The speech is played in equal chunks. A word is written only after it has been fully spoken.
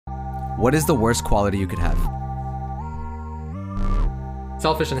What is the worst quality you could have?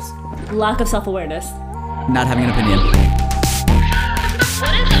 Selfishness. Lack of self-awareness. Not having an opinion. What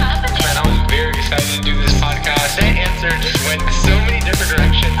is happening? Man, I was very excited to do this podcast. That answer just went so many different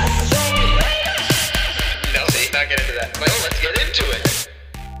directions. No, not get into that. Well, let's get into it.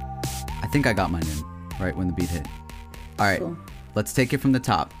 I think I got mine in right when the beat hit. All right, Cool. let's take it from the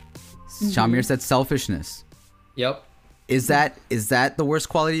top. Shamir said selfishness. Yep. Is that the worst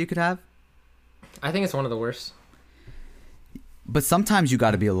quality you could have? I think it's one of the worst. But sometimes you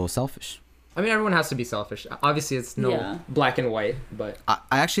got to be a little selfish. I mean, everyone has to be selfish. Obviously, it's no Yeah. black and white, but I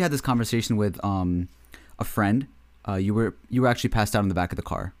actually had this conversation with a friend. You were actually passed out in the back of the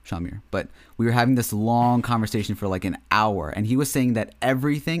car, Shamir. But we were having this long conversation for like an hour, and he was saying that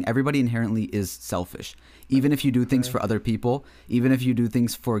everybody inherently is selfish. Even if you do things for other people, even if you do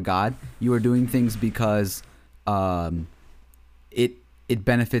things for God, you are doing things because it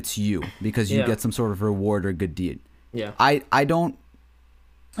benefits you, because you Yeah. get some sort of reward or good deed. yeah. I don't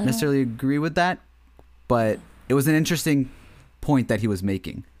necessarily agree with that, but it was an interesting point that he was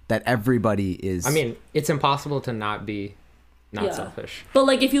making, that everybody is. I mean, it's impossible to not be Yeah. selfish. But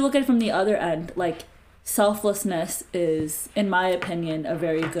like if you look at it from the other end, like selflessness is, in my opinion, a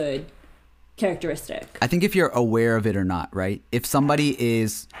very good characteristic. I think if you're aware of it or not, right? If somebody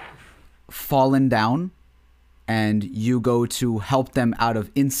is fallen down and you go to help them out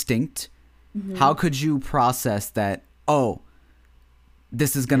of instinct, how could you process that, oh,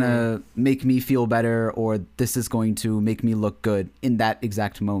 this is going to make me feel better, or this is going to make me look good in that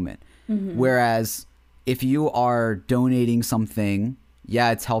exact moment? Whereas if you are donating something,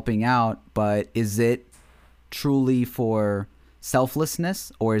 yeah, it's helping out, but is it truly for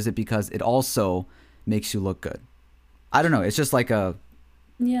selflessness, or is it because it also makes you look good? I don't know. It's just like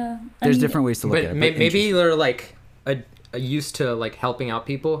Yeah. there's different ways to look at But it. maybe you're like a used to like helping out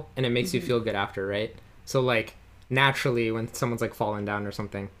people, and it makes you feel good after, right? So like naturally, when someone's like falling down or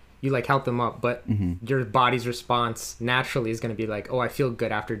something, you like help them up, but your body's response naturally is going to be like, oh, I feel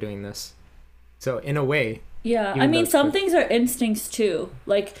good after doing this. So in a way, Yeah, even I though mean, it's some good. things are instincts too.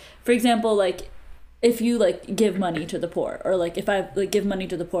 Like, for example, like if you like give money to the poor, or like if I like give money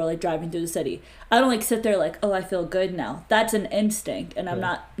to the poor, like driving through the city, I don't like sit there like, oh, I feel good now. That's an instinct, and I'm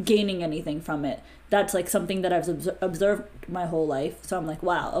not gaining anything from it. That's like something that I've observed my whole life. So I'm like,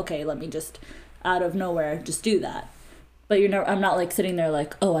 wow, okay, let me just out of nowhere just do that. But I'm not like sitting there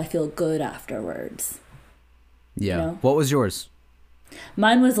like, oh, I feel good afterwards. Yeah. know? What was yours?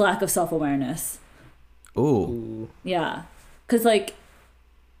 Mine was lack of self-awareness. Ooh. Yeah. Because, like,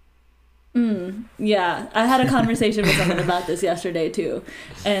 yeah, I had a conversation with someone about this yesterday, too.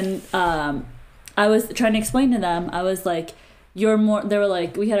 And I was trying to explain to them, I was like, they were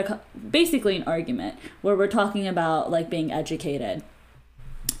like, we had basically an argument where we're talking about, like, being educated.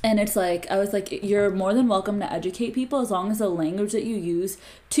 And it's like, I was like, you're more than welcome to educate people as long as the language that you use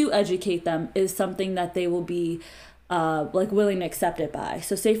to educate them is something that they will be like willing to accept it by.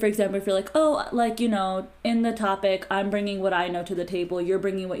 So say, for example, if you're like, oh, like, you know, in the topic, I'm bringing what I know to the table, you're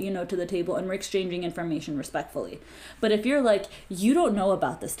bringing what you know to the table, and we're exchanging information respectfully. But if you're like, you don't know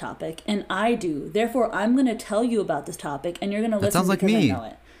about this topic and I do, therefore I'm going to tell you about this topic and you're going to listen sounds like because me. I know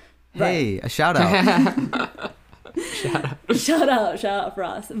it. Hey, a shout out. Shout out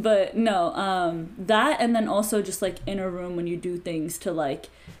Frost. But no, that, and then also just like in a room when you do things to like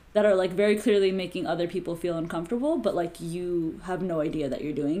that are like very clearly making other people feel uncomfortable, but like you have no idea that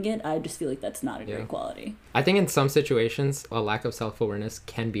you're doing it. I just feel like that's not a great quality. I think in some situations, a lack of self-awareness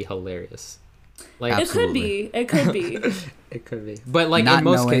can be hilarious. Like Absolutely. It could be. it could be, but like Not in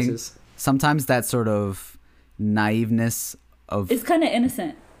most knowing- cases, Sometimes that sort of naiveness of It's kind of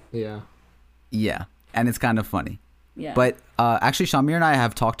innocent. yeah. yeah, and it's kind of funny. Yeah. But actually, Shamir and I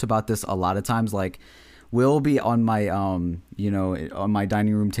have talked about this a lot of times. Like, we'll be on my on my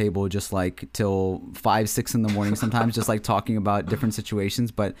dining room table just like till 5, 6 in the morning sometimes, just like talking about different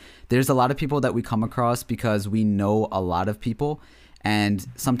situations. But there's a lot of people that we come across because we know a lot of people, and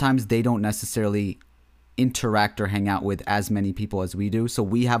sometimes they don't necessarily interact or hang out with as many people as we do, so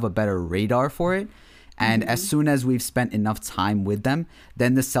we have a better radar for it. And as soon as we've spent enough time with them,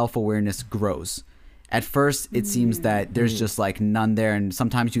 then the self-awareness grows. At first, it seems that there's just like none there. And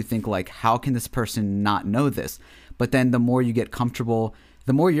sometimes you think like, how can this person not know this? But then the more you get comfortable,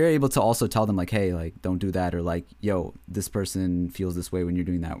 the more you're able to also tell them like, hey, like, don't do that. Or like, yo, this person feels this way when you're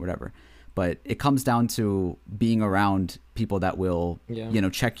doing that, whatever. But it comes down to being around people that will,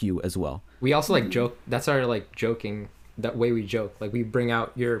 check you as well. We also like joke. That's our like joking. That way we joke. Like we bring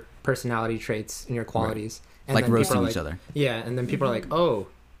out your personality traits and your qualities. And Like then people roasting are each other. Yeah, and then people are like, oh,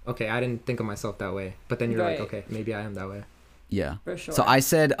 okay, I didn't think of myself that way. But then you're like, Right. okay, maybe I am that way. Yeah. For sure. So I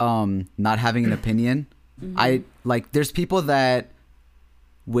said not having an opinion. I like there's people that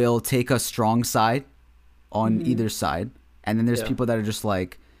will take a strong side on either side, and then there's Yeah. people that are just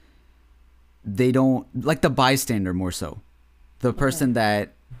like they don't like the bystander more so. The person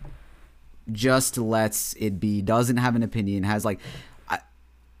that just lets it be, doesn't have an opinion, has like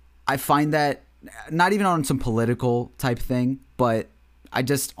I find that not even on some political type thing, but I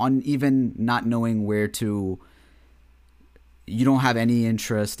just on even not knowing where to. You don't have any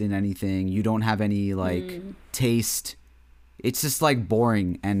interest in anything. You don't have any like taste. It's just like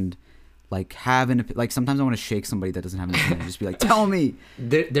boring and like like sometimes I want to shake somebody that doesn't have an opinion. Just be like, tell me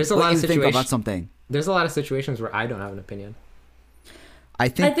There's a what lot you of think situations. about something. There's a lot of situations where I don't have an opinion. I I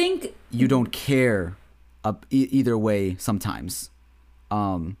think think you don't care either way sometimes,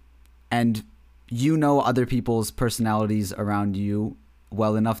 and you know other people's personalities around you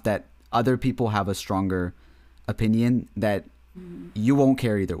well enough that other people have a stronger opinion that you won't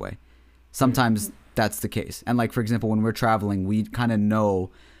care either way. Sometimes that's the case. And like, for example, when we're traveling, we kind of know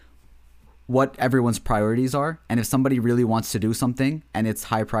what everyone's priorities are. And if somebody really wants to do something and it's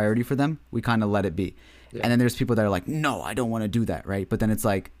high priority for them, we kind of let it be. Yeah. And then there's people that are like, no, I don't want to do that. Right. But then it's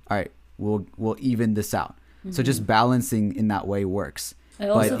like, all right, we'll even this out. So just balancing in that way works. I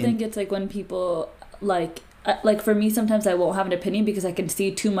also But think it's like when people like for me, sometimes I won't have an opinion because I can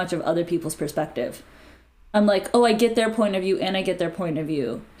see too much of other people's perspective. I'm like, oh, I get their point of view and I get their point of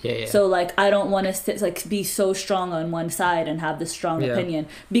view. Yeah. So like, I don't want to like be so strong on one side and have this strong Yeah. opinion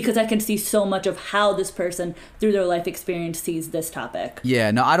because I can see so much of how this person through their life experience sees this topic.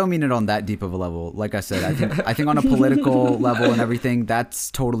 Yeah, no, I don't mean it on that deep of a level. Like I said, I think on a political level and everything,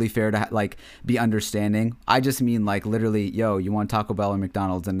 that's totally fair to like be understanding. I just mean like literally, yo, you want Taco Bell or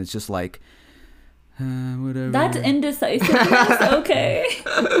McDonald's, and it's just like, whatever. That's indecisive. That's okay.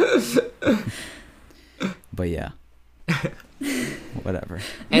 But yeah, whatever.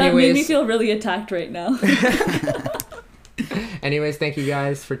 That made me Anyways, feel really attacked right now. anyways, thank you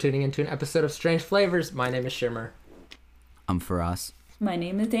guys for tuning into an episode of Strange Flavors. My name is Shimmer. I'm Faraz. My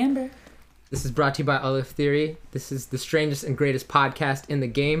name is Amber. This is brought to you by Olive Theory. This is the strangest and greatest podcast in the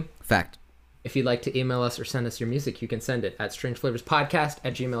game. Fact. If you'd like to email us or send us your music, you can send it at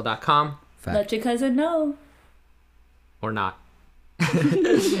strangeflavorspodcast@gmail.com Fact. Let your cousin know. or not.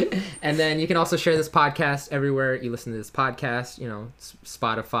 And then you can also share this podcast everywhere you listen to this podcast, you know,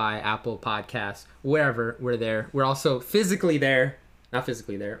 Spotify, Apple Podcasts, wherever we're there. We're also physically there. Not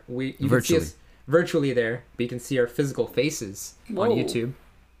physically there. You can Virtually. see us virtually there, but you can see our physical faces Whoa. on YouTube.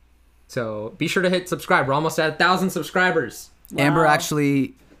 So be sure to hit subscribe. We're almost at 1,000 subscribers. Amber Wow.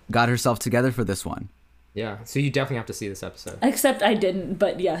 actually got herself together for this one. Yeah, so you definitely have to see this episode. Except I didn't,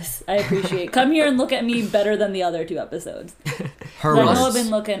 but yes, I appreciate. Come here and look at me better than the other two episodes. Her I know words. I've been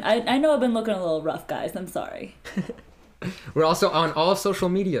looking. I know I've been looking a little rough, guys. I'm sorry. We're also on all social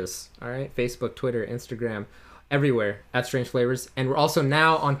medias, all right? Facebook, Twitter, Instagram, everywhere at Strange Flavors. And we're also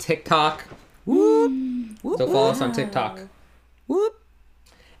now on TikTok. Whoop. So follow us on TikTok. Whoop.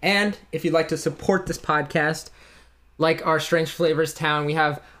 And if you'd like to support this podcast, like our Strange Flavors town, we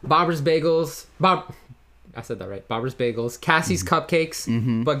have Bobber's Bagels. I said that right. Bobber's Bagels, Cassie's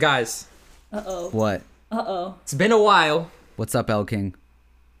Cupcakes. But guys, What? it's been a while. What's up, El King?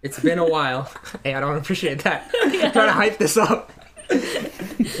 It's been a while. Hey, I don't appreciate that. I'm trying to hype this up.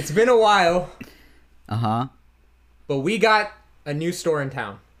 It's been a while, Uh-huh. but we got a new store in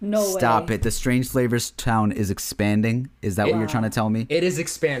town. No way. Stop it. The Strange Flavors town is expanding. Is that what you're trying to tell me? It is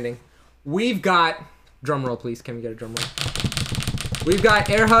expanding. We've got, drum roll please, can we get a drum roll? We've got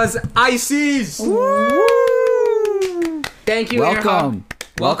Airhuz Ices. Thank you, Airhuz. Welcome.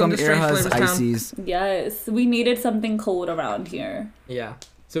 Welcome, to Strange Airhuz Flavors Town. Ices. Yes, we needed something cold around here. Yeah.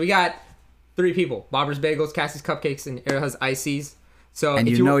 So we got 3 people: Bobber's Bagels, Cassie's Cupcakes, and Airhuz Ices. So And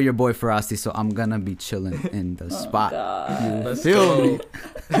if you know your boy Ferasti, so I'm gonna be chilling in the spot. God. Let's Feel go. me?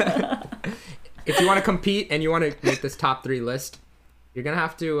 If you want to compete and you want to make this top 3 list, you're gonna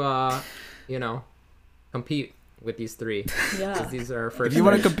have to, compete with these 3. Yeah. Because these are our first. If you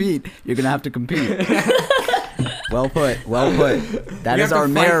want to 3. compete, you're gonna have to compete. Well put. Well put. That You is have to our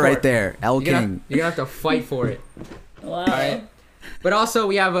fight mayor for right it. there, El You're King. gonna have to fight for it. Wow. All right. But also,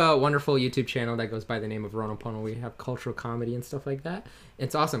 we have a wonderful YouTube channel that goes by the name of Ronopono. We have cultural comedy and stuff like that.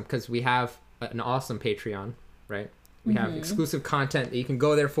 It's awesome because we have an awesome Patreon, right? We have exclusive content that you can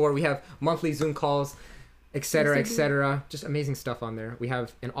go there for. We have monthly Zoom calls, etc., Yes, we do. etc. Just amazing stuff on there. We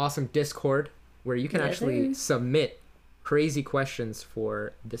have an awesome Discord where you can Yes, actually there. submit crazy questions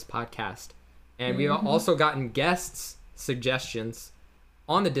for this podcast. And we've also gotten guests' suggestions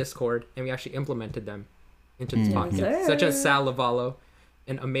on the Discord, and we actually implemented them into this podcast, sir. such as Sal Lavallo,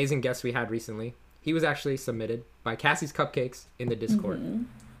 an amazing guest we had recently. He was actually submitted by Cassie's Cupcakes in the Discord.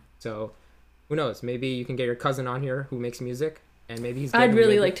 So who knows? Maybe you can get your cousin on here who makes music, and maybe he's. I'd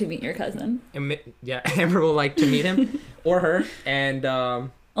really like to meet your cousin. And yeah, Amber will like to meet him or her, and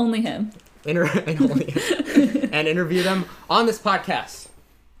Only him. and interview them on this podcast.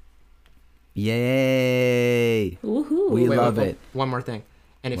 Yay! Woohoo. We Wait, love wait, it. One more thing,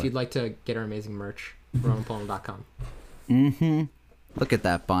 and if What? you'd like to get our amazing merch, RonaldPolno.com. Mm-hmm. Look at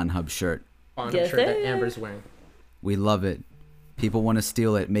that Bond Hub shirt. On Yes, shirt that sir. Amber's wearing. We love it. People want to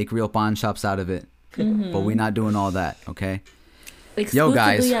steal it, make real Bond shops out of it. But we're not doing all that, okay? Exclusively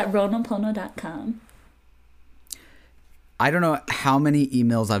guys. at ronaldpono.com. I don't know how many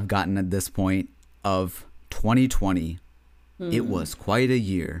emails I've gotten at this point of 2020. It was quite a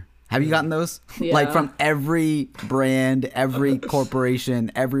year. Have you gotten those? Yeah. Like from every brand, every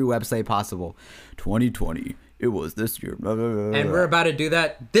corporation, every website possible. 2020. It was this year. Blah, blah, blah, blah. And we're about to do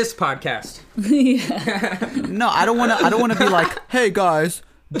that this podcast. No, I don't want to be like, "Hey guys,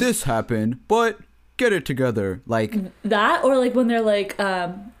 this happened, but get it together." Like That, or like when they're like,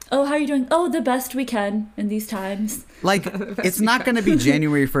 oh, how are you doing? Oh, the best we can in these times. it's not going to be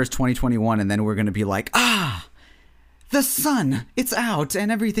January 1st, 2021 and then we're going to be like, the sun, it's out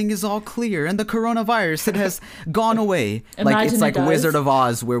and everything is all clear and the coronavirus, it has gone away. Like Imagine it's it like does. Wizard of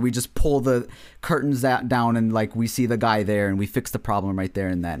Oz where we just pull the curtains down and like we see the guy there and we fix the problem right there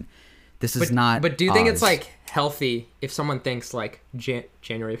and then. This is not But do you think it's Oz. like healthy if someone thinks like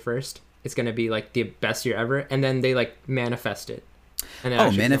January 1st it's gonna be like the best year ever, and then they like manifest it? And it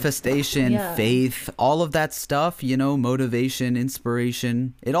actually manifestation, Yeah. faith, all of that stuff, motivation,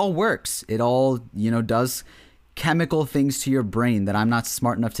 inspiration, it all works. It all, does chemical things to your brain that I'm not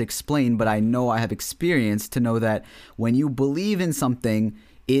smart enough to explain, but I know I have experience to know that when you believe in something,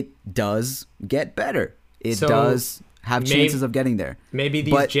 it does get better. It So, does have maybe- chances of getting there. Maybe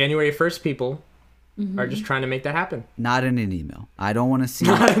these But- January 1st people are just trying to make that happen. Not in an email. I don't want to see.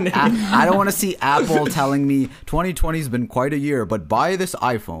 I don't want to see Apple telling me 2020's been quite a year, but buy this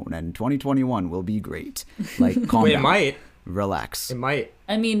iPhone and 2021 will be great. Like, calm Wait, down. it might. Relax. It might.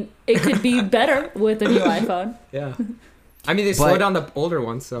 I mean, it could be better with a new iPhone. Yeah. I mean, they slow down the older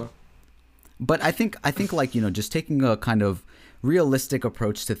ones, so. But I think like, just taking a kind of realistic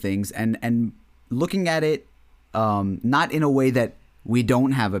approach to things and looking at it not in a way that we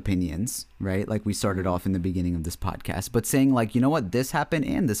don't have opinions, right? Like we started off in the beginning of this podcast, but saying like, you know what, this happened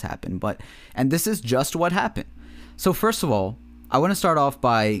and this happened, and this is just what happened. So first of all, I want to start off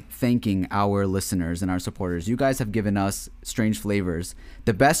by thanking our listeners and our supporters. You guys have given us Strange Flavors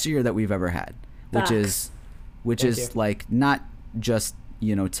the best year that we've ever had, which Facts. is like not just,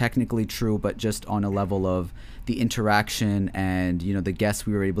 technically true, but just on a level of the interaction and, the guests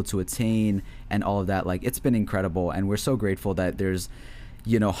we were able to attain and all of that. Like, it's been incredible. And we're so grateful that there's,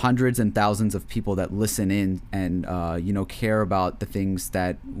 hundreds and thousands of people that listen in and, care about the things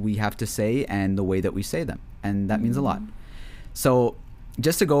that we have to say and the way that we say them. And that means a lot. So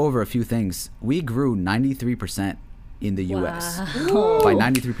just to go over a few things, we grew 93% in the US Wow. by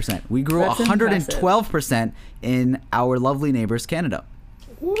 93%. We grew That's 112% in our lovely neighbors, Canada.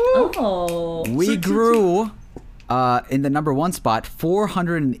 Oh. We grew in the number one spot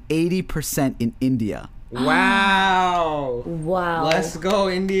 480% in India. Wow. Wow. Let's go,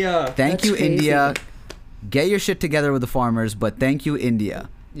 India. Thank That's you, crazy. India. Get your shit together with the farmers, but thank you, India.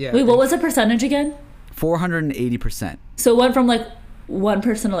 Yeah. Wait, what was the percentage again? 480%. So it went from like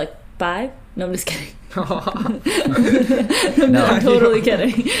 1% to like 5? No, I'm just kidding. No, I'm totally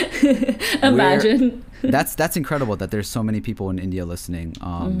kidding. Imagine. that's incredible that there's so many people in India listening.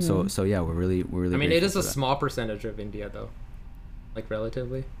 So yeah, we're really I mean, it grateful is for a that. small percentage of India, though. Like,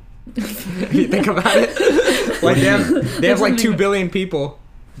 relatively. If you think about it. Like, they have like 2 billion people,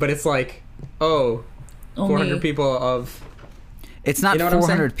 but it's like, oh, 400 Only- people of... It's not You know what I'm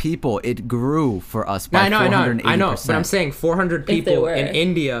 400 people. It grew for us by No, 480%. I know, but I'm saying 400 they people were. in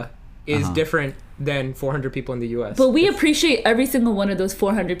India is Uh-huh. different than 400 people in the U.S. But we appreciate every single one of those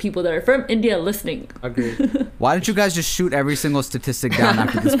 400 people that are from India listening. Agreed. Why don't you guys just shoot every single statistic down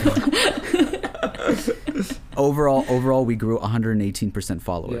after this point? Overall, we grew 118%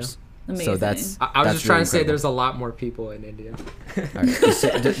 followers. Amazing. So that's. I was that's just trying really to say incredible. there's a lot more people in India. All right,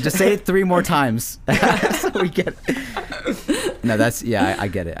 just say it 3 more times. So we get. No, that's I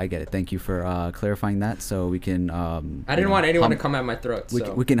get it. Thank you for clarifying that, so we can. I didn't want anyone to come at my throat,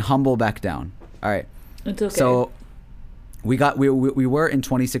 so... We can humble back down. All right. It's okay. So we were in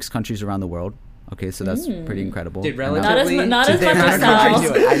 26 countries around the world. Okay, so that's pretty incredible. Did And relatively... Not as much as I Sal.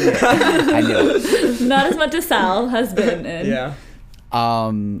 knew it. I knew it. Not as much as Sal has been in. Yeah.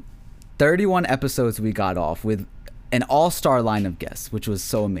 31 episodes we got off with an all-star line of guests, which was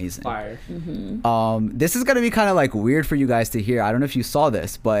so amazing. Fire. This is gonna be kind of like weird for you guys to hear. I don't know if you saw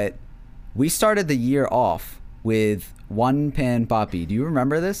this, but we started the year off with One Pan Papi. Do you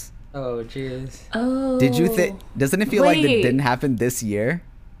remember this? Oh, jeez. Oh. Did you think? Doesn't it feel like it Wait. didn't happen this year?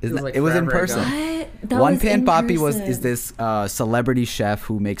 It was, like, it was in forever ago. person. What? That One was Pan in Papi person. is this celebrity chef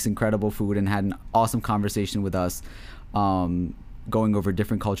who makes incredible food and had an awesome conversation with us, going over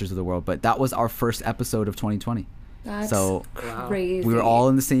different cultures of the world. But that was our first episode of 2020. That's So Wow. crazy. we were all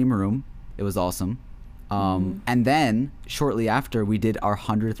in the same room. It was awesome. And then shortly after, we did our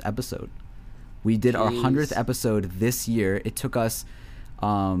 100th episode. We did our 100th episode this year. It took us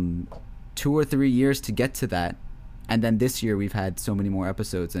 2 or 3 years to get to that. And then this year we've had so many more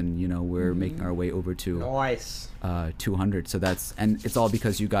episodes, and you know we're making our way over to Nice. 200. So that's, and it's all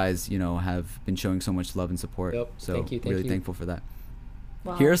because you guys, you know, have been showing so much love and support. Yep. So Thank you, thank really you. thankful for that.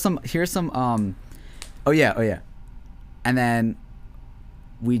 Wow. Here's some oh yeah. And then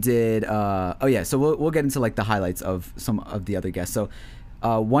we did so we'll get into like the highlights of some of the other guests. So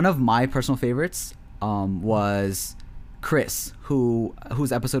one of my personal favorites was Chris,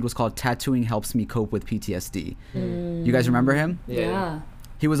 whose episode was called Tattooing Helps Me Cope with PTSD. You guys remember him? Yeah.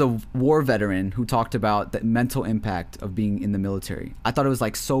 He was a war veteran who talked about the mental impact of being in the military. I thought it was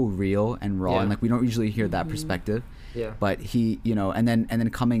like so real and raw, Yeah. and like we don't usually hear that perspective. Yeah. But he, you know, and then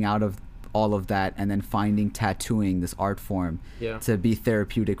coming out of all of that, and then finding tattooing, this art form, Yeah. to be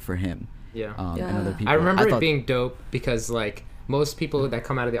therapeutic for him. Yeah. And other Yeah. people. I remember thought- it being dope because like most people that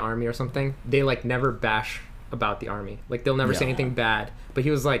come out of the army or something, they like never bash about the army. Like they'll never say Yeah. anything bad. But he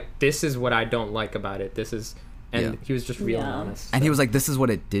was like, "This is what I don't like about it. This is," and Yeah. he was just real and Yeah. honest. And so, he was like, "This is what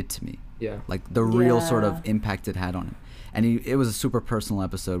it did to me." "Yeah, Like the real sort of Yeah. impact it had on him. And it was a super personal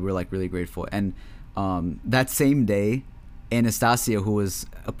episode. We're like really grateful. And that same day, Anastasia, who was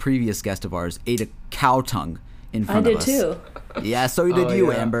a previous guest of ours, ate a cow tongue in I front did of us. too. Yeah, so did Oh, you,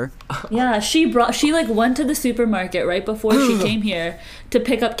 yeah. Amber. Yeah, she like went to the supermarket right before she came here to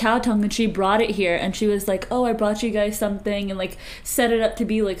pick up cow tongue, and she brought it here, and she was like, "Oh, I brought you guys something," and like set it up to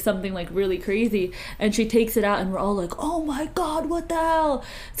be like something like really crazy, and she takes it out, and we're all like, "Oh my god, what the hell?"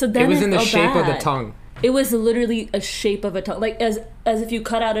 So then it was it's in the all shape of the bad. tongue." It was literally a shape of a tongue, like as if you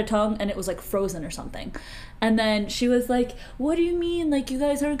cut out a tongue and it was like frozen or something. And then she was like, "What do you mean? Like you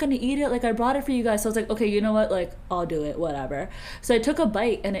guys aren't gonna eat it? Like I brought it for you guys." So I was like, "Okay, you know what? Like I'll do it, whatever." So I took a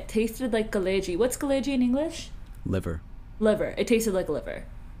bite and it tasted like galeji. What's galeji in English? Liver. Liver. It tasted like liver.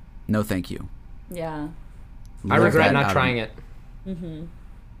 No, thank you. Yeah. I Liver regret out not of- trying it.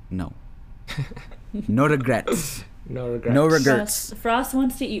 No. No regrets. No regrets. No regrets. Frost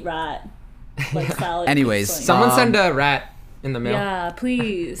wants to eat rat. Like salad. Anyways, Excellent. Someone send a rat in the mail. Yeah,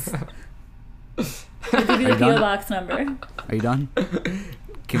 please. I'll give you Are the you PO done? box number. Are you done?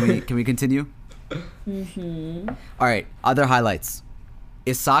 Can we continue? All right. Other highlights.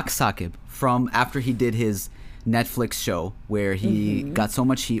 Isaac Sakib, from after he did his Netflix show where he got so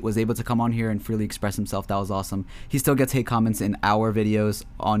much heat, was able to come on here and freely express himself. That was awesome. He still gets hate comments in our videos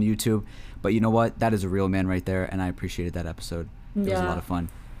on YouTube, but you know what? That is a real man right there, and I appreciated that episode. It was a Yeah. lot of fun.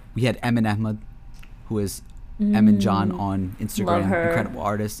 We had Emin Ahmed, who is Emin John on Instagram, Love her. incredible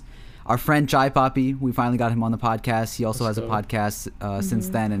artist. Our friend Jai Papi, we finally got him on the podcast. He also has a podcast since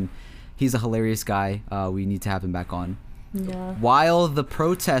then, and he's a hilarious guy. We need to have him back on. Yeah. While the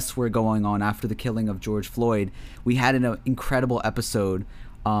protests were going on after the killing of George Floyd, we had an incredible episode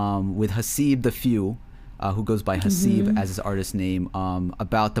with Hasib the Few, who goes by Hasib as his artist name,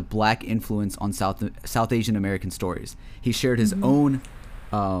 about the black influence on South Asian American stories. He shared his own,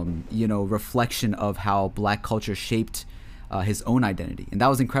 reflection of how black culture shaped his own identity, and that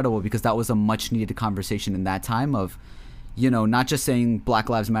was incredible because that was a much needed conversation in that time of, not just saying Black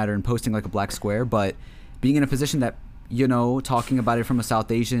Lives Matter and posting like a black square, but being in a position that, talking about it from a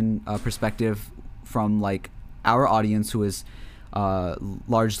South Asian perspective, from like our audience who is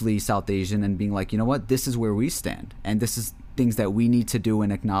largely South Asian, and being like, you know what, this is where we stand, and this is things that we need to do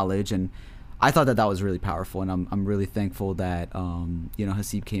and acknowledge. And I thought that was really powerful, and I'm really thankful that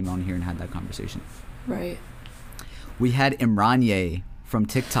Hasib came on here and had that conversation. Right. We had Imranye from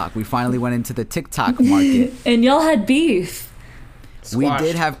TikTok. We finally went into the TikTok market. And y'all had beef. Squashed.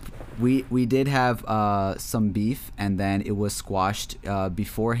 We did have some beef, and then it was squashed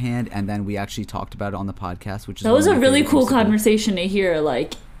beforehand, and then we actually talked about it on the podcast, which is That was one a of my really favorite cool things to do. conversation to hear,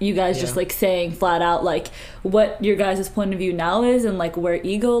 like you guys just Yeah. like saying flat out like what your guys' point of view now is, and like where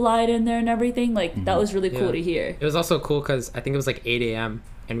ego lied in there and everything. Like that was really cool Yeah. to hear. It was also cool because I think it was like 8 a.m.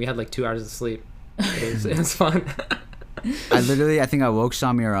 and we had like 2 hours of sleep. It was fun. I think I woke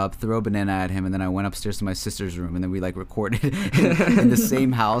Shamir up, threw a banana at him, and then I went upstairs to my sister's room, and then we like recorded in the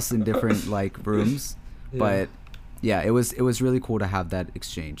same house in different like rooms. Yeah. But Yeah, it was really cool to have that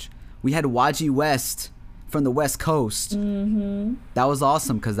exchange. We had Waji West from the West Coast. Mm-hmm. That was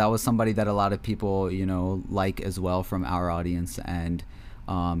awesome because that was somebody that a lot of people, you know, like as well from our audience. And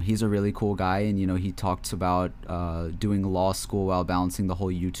he's a really cool guy. And, you know, he talked about doing law school while balancing the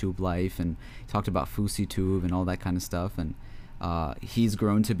whole YouTube life. And he talked about FouseyTube and all that kind of stuff. And he's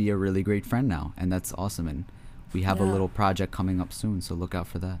grown to be a really great friend now. And that's awesome. And we have a Yeah. little project coming up soon. So look out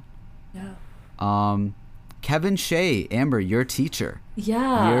for that. Yeah. Kevin Shea, Amber, your teacher.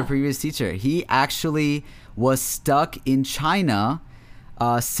 Yeah. Your previous teacher. He actually was stuck in China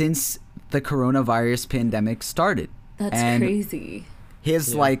since the coronavirus pandemic started. That's and crazy.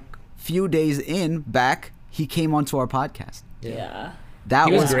 his like few days in back, he came onto our podcast. Yeah. That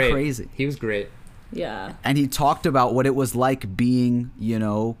He was great. crazy. He was great. Yeah. And he talked about what it was like being, you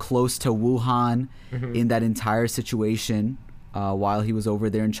know, close to Wuhan in that entire situation while he was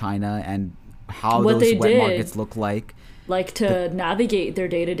over there in China, and how What those they wet did. markets look like. Like to navigate their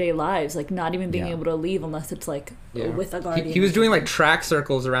day-to-day lives, like not even being Yeah. able to leave unless it's like with a guardian. He was doing like track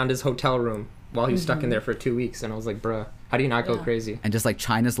circles around his hotel room while he was stuck in there for 2 weeks, and I was like, bruh, how do you not go Yeah. crazy? And just like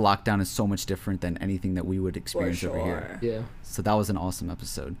China's lockdown is so much different than anything that we would for experience over here. sure. Yeah. So that was an awesome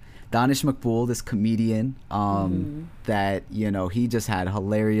episode. Danish Makbul, this comedian, that, you know, he just had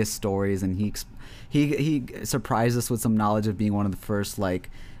hilarious stories, and he surprised us with some knowledge of being one of the first like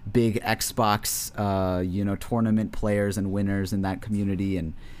big Xbox you know, tournament players and winners in that community.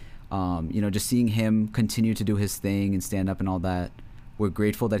 And you know, just seeing him continue to do his thing and stand up and all that. We're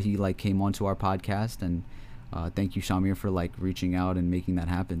grateful that he like came onto our podcast, and thank you, Shamir, for like reaching out and making that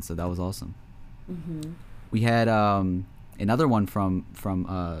happen. So that was awesome. We had another one from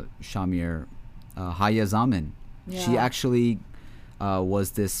Shamir, Haya Zaman. She Yeah. actually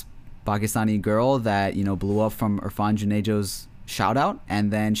was this Pakistani girl that, you know, blew up from Irfan Junejo's shout out,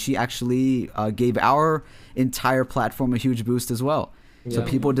 and then she actually gave our entire platform a huge boost as well. So Yeah.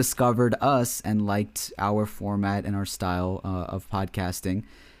 people discovered us and liked our format and our style of podcasting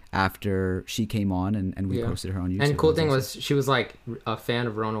after she came on, and we Yeah. posted her on YouTube. And cool That thing awesome. was she was like a fan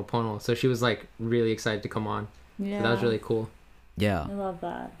of Ron O'Pono, so she was like really excited to come on. Yeah. So that was really cool. Yeah, I love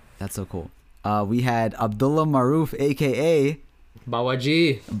that. that's so cool. We had Abdullah Maroof, aka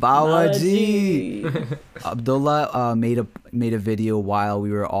Bawaji. Bawaji. Abdullah made a video while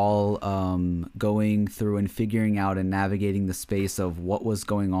we were all going through and figuring out and navigating the space of what was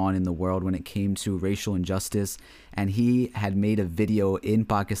going on in the world when it came to racial injustice. And he had made a video in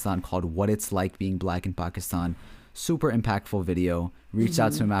Pakistan called What It's Like Being Black in Pakistan. Super impactful video. Reached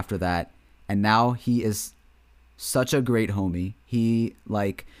out to him after that. And now he is such a great homie. He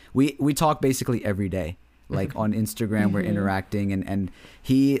like we talk basically every day. Like on Instagram, we're interacting, and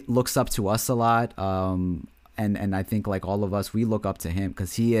he looks up to us a lot. And I think like all of us, we look up to him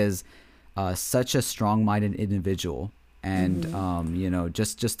because he is such a strong-minded individual, and you know,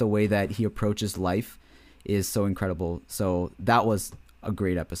 just the way that he approaches life is so incredible. So that was a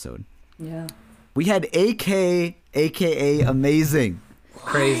great episode. Yeah. We had aka Amazing,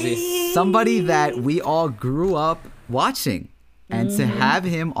 Crazy. somebody that we all grew up watching. And to have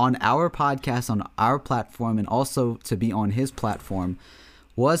him on our podcast, on our platform, and also to be on his platform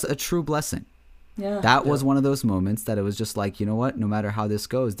was a true blessing. Yeah. That was one of those moments that it was just like, you know what, no matter how this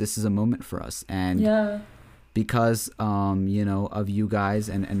goes, this is a moment for us. And Yeah. because, you know, of you guys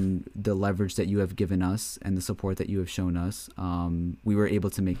and the leverage that you have given us and the support that you have shown us, we were able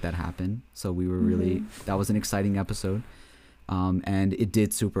to make that happen. So we were really, that was an exciting episode. And it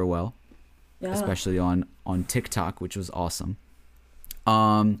did super well, Yeah. especially on TikTok, which was awesome.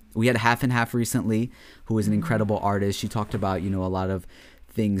 We had Half and Half recently, who is an incredible artist. She talked about, you know, a lot of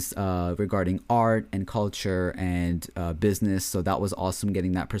things regarding art and culture and business. So that was awesome,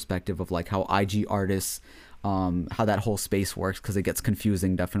 getting that perspective of like how IG artists, how that whole space works, because it gets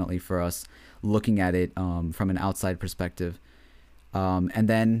confusing definitely for us looking at it from an outside perspective. And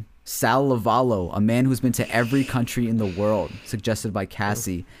then Sal Lavallo, a man who's been to every country in the world, suggested by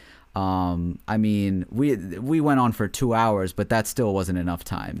Cassie. I mean, we went on for 2 hours, but that still wasn't enough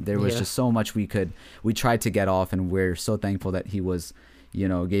time. There was just so much we tried to get off, and we're so thankful that he was, you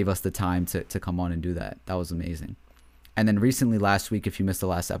know, gave us the time to come on and do that. That was amazing. And then recently, last week, if you missed the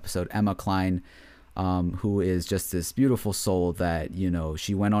last episode, Emma Klein, who is just this beautiful soul that, you know,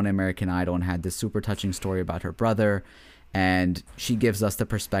 she went on American Idol and had this super touching story about her brother. And she gives us the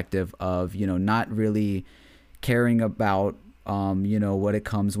perspective of, you know, not really caring about, you know, what it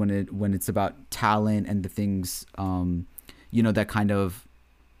comes when it's about talent and the things, you know, that kind of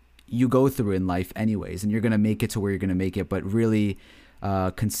you go through in life anyways, and you're going to make it to where you're going to make it, but really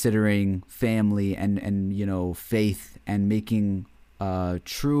considering family and, you know, faith and making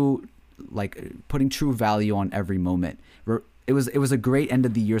true like putting true value on every moment. It was a great end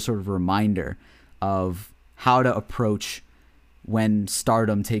of the year sort of reminder of how to approach when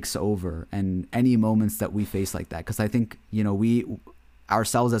stardom takes over and any moments that we face like that. Because I think, you know, we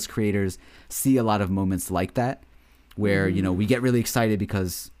ourselves as creators see a lot of moments like that where, you know, we get really excited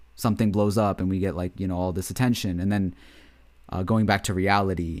because something blows up and we get like, you know, all this attention, and then going back to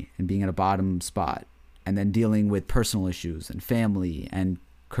reality and being at a bottom spot, and then dealing with personal issues and family and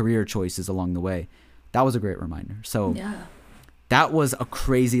career choices along the way. That was a great reminder. So that was a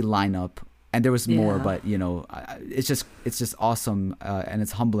crazy lineup, and there was more, but you know, it's just awesome, and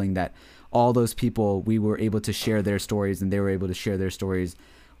it's humbling that all those people, we were able to share their stories and they were able to share their stories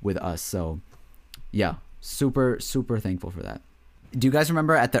with us. So yeah, super thankful for that. Do you guys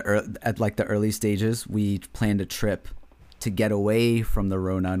remember at the early stages, we planned a trip to get away from the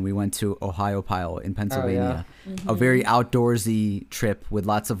Rona, and we went to Ohiopyle in Pennsylvania. A very outdoorsy trip with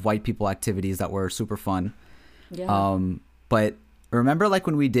lots of white people activities that were super fun. But remember, like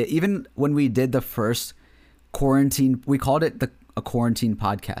when we did the first quarantine, we called it a quarantine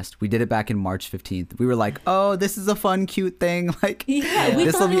podcast. We did it back in March 15th. We were like, oh, this is a fun, cute thing. Like, we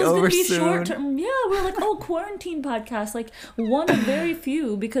this will thought be it was over gonna be soon. short term. Yeah, we're like, oh, quarantine podcast, like one of very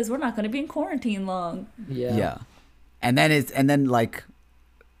few, because we're not going to be in quarantine long. Yeah. And then like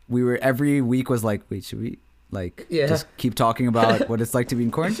we were every week was like, wait, should we like just keep talking about what it's like to be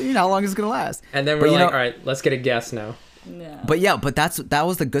in quarantine? How long is it gonna last? And then we're like, all right, let's get a guest now. But that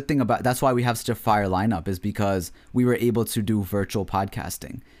was the good thing about, that's why we have such a fire lineup, is because we were able to do virtual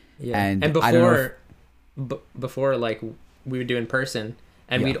podcasting. And before I don't know before like we would do in person,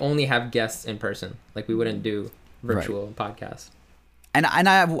 and we'd only have guests in person. Like we wouldn't do virtual podcasts. And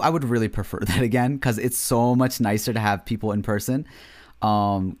I would really prefer that again, because it's so much nicer to have people in person.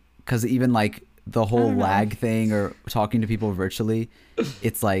 Because even like the whole lag thing or talking to people virtually,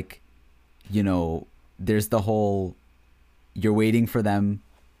 it's like, you know, there's the whole, you're waiting for them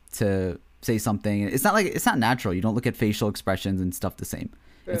to say something. It's not natural. You don't look at facial expressions and stuff the same.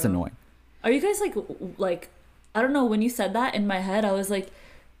 It's annoying. Are you guys like I don't know, when you said that, in my head I was like,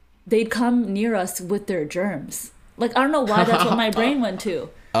 they'd come near us with their germs. Like, I don't know why that's what my brain went to.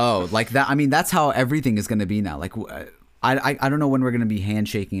 Oh, like that. I mean, that's how everything is going to be now. Like, I don't know when we're going to be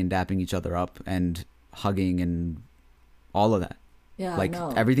handshaking and dapping each other up and hugging and all of that. Yeah, like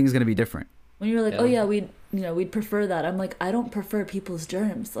everything's going to be different. When you were like, oh yeah, we'd prefer that. I'm like, I don't prefer people's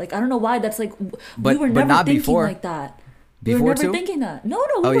germs. Like, I don't know why. That's like, we were never thinking before. Like that. We were never thinking that. No,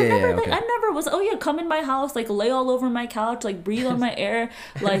 we were never like, I never was, come in my house, like lay all over my couch, like breathe on my air,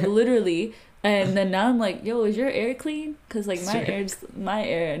 like literally. And then now I'm like, yo, is your air clean? Because like my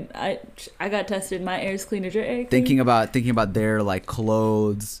air, and I got tested. My air's clean. Is your air clean? Thinking about their like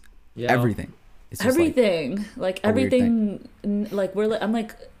clothes, everything. It's everything, like everything. Like I'm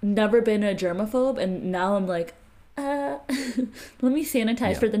like never been a germaphobe, and now I'm like, let me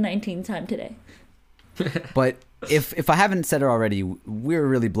sanitize for the 19th time today. But if I haven't said it already, we're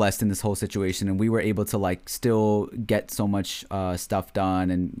really blessed in this whole situation, and we were able to like still get so much stuff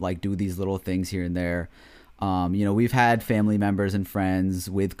done and like do these little things here and there. You know, we've had family members and friends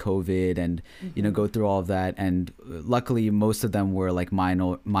with COVID and, you know, go through all of that. And luckily, most of them were like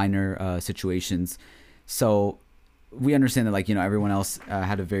minor situations. So we understand that, like, you know, everyone else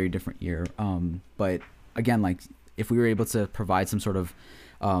had a very different year. But again, like if we were able to provide some sort of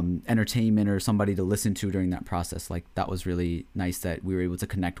entertainment or somebody to listen to during that process, like that was really nice that we were able to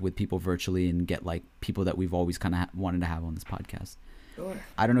connect with people virtually and get like people that we've always kind of wanted to have on this podcast. Sure.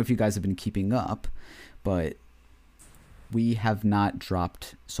 I don't know if you guys have been keeping up, but we have not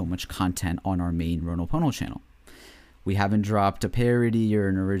dropped so much content on our main Ronopono channel. We haven't dropped a parody or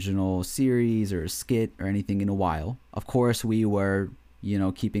an original series or a skit or anything in a while. Of course, we were, you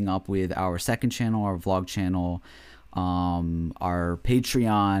know, keeping up with our second channel, our vlog channel, our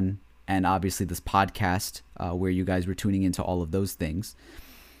Patreon, and obviously this podcast, where you guys were tuning into all of those things.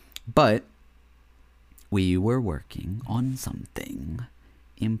 But we were working on something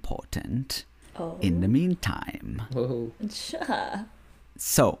important in the meantime. Whoa.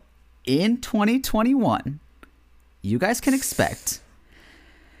 So in 2021, you guys can expect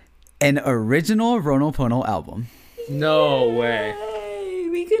an original Ronopono album. No way. Hey,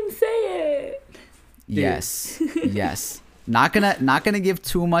 we can say it. Dude. Yes. Not gonna give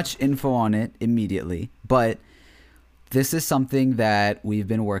too much info on it immediately, but this is something that we've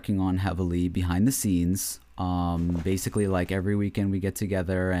been working on heavily behind the scenes. Basically, like every weekend we get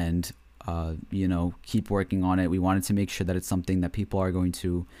together and you know, keep working on it. We wanted to make sure that it's something that people are going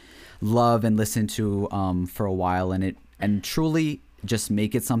to love and listen to for a while, and truly just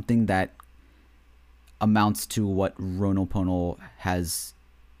make it something that amounts to what Ronopono has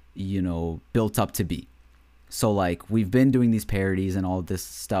built up to be. So like we've been doing these parodies and all of this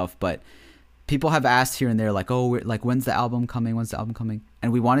stuff, but people have asked here and there like, oh, like when's the album coming?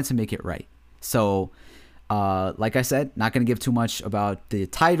 And we wanted to make it right. So like I said, not going to give too much about the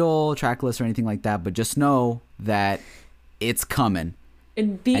title, track list, or anything like that, but just know that it's coming.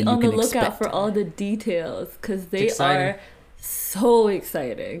 And be on the lookout for all the details, because they are so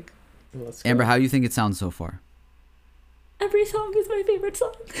exciting. Amber, how do you think it sounds so far? Every song is my favorite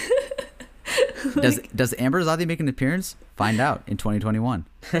song. Does Amber Azadi make an appearance? Find out in 2021.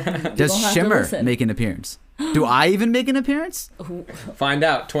 Does Shimmer make an appearance? Do I even make an appearance? Find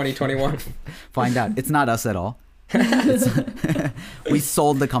out 2021. Find out. It's not us at all. We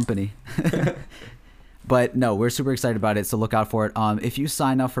sold the company. But no, we're super excited about it, so look out for it. If you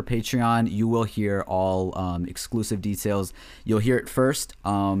sign up for Patreon, you will hear all exclusive details. You'll hear it first.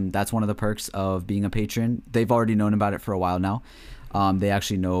 That's one of the perks of being a patron. They've already known about it for a while now. They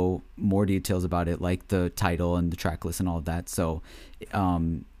actually know more details about it, like the title and the track list and all of that. So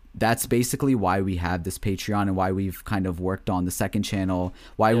that's basically why we have this Patreon and why we've kind of worked on the second channel,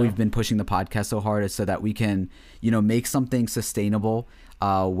 why we've been pushing the podcast so hard, is so that we can, make something sustainable,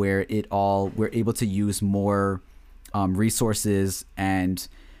 where we're able to use more resources and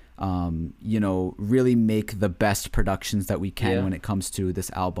really make the best productions that we can when it comes to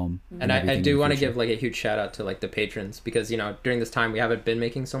this album. And I do want to give like a huge shout out to like the patrons, because during this time we haven't been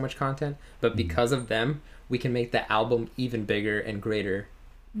making so much content, but because of them we can make the album even bigger and greater,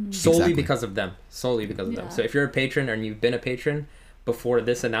 solely because of them. So if you're a patron and you've been a patron before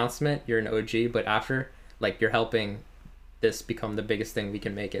this announcement, you're an OG, but after, like, you're helping this become the biggest thing we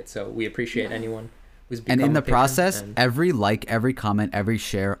can make it. So we appreciate anyone who's become and in the a patron. process, every like, every comment, every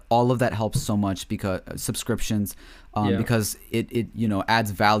share, all of that helps so much, because subscriptions, because it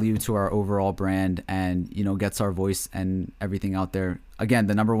adds value to our overall brand, and gets our voice and everything out there. Again,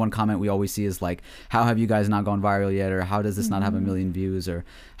 the number one comment we always see is like, how have you guys not gone viral yet, or how does this not have 1 million views, or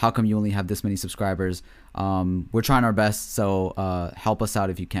how come you only have this many subscribers? We're trying our best, so help us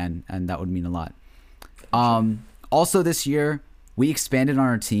out if you can, and that would mean a lot. Also this year we expanded on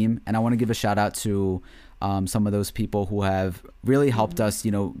our team, and I want to give a shout out to some of those people who have really helped us,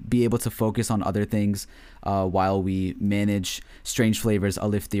 be able to focus on other things while we manage Strange Flavors,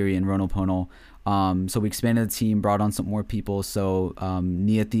 Alif Theory, and Ronal Ponal. So we expanded the team, brought on some more people. So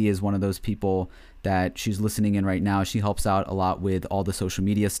Niyati is one of those people that she's listening in right now. She helps out a lot with all the social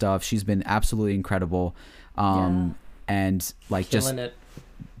media stuff. She's been absolutely incredible. And like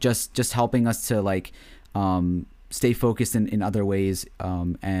just helping us to like stay focused in other ways,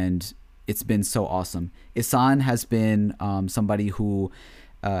 and it's been so awesome. Isan has been somebody who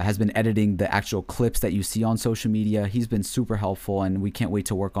has been editing the actual clips that you see on social media. He's been super helpful, and we can't wait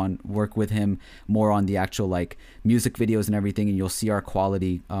to work with him more on the actual like music videos and everything, and you'll see our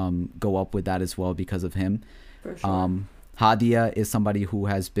quality go up with that as well because of him. For sure. Hadia is somebody who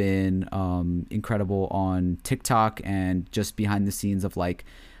has been incredible on TikTok and just behind the scenes of like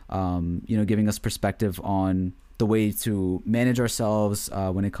giving us perspective on the way to manage ourselves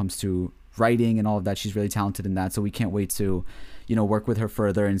when it comes to writing and all of that. She's really talented in that, so we can't wait to work with her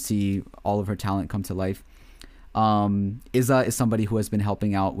further and see all of her talent come to life. Iza is somebody who has been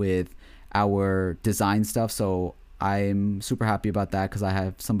helping out with our design stuff, so I'm super happy about that, because I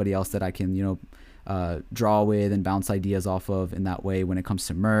have somebody else that I can draw with and bounce ideas off of in that way when it comes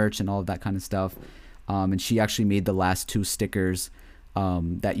to merch and all of that kind of stuff. And she actually made the last 2 stickers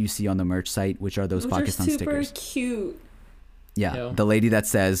that you see on the merch site, which are those Pakistan stickers. Super cute. Yeah, the lady that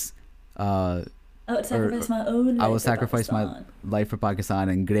says I would sacrifice my own life. I will sacrifice my life for Pakistan,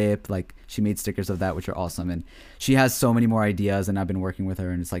 and Grape, like, she made stickers of that, which are awesome. And she has so many more ideas, and I've been working with her,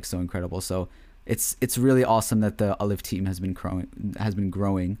 and it's like so incredible. So it's really awesome that the Alif team has been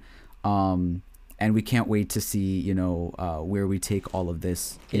growing. And we can't wait to see, where we take all of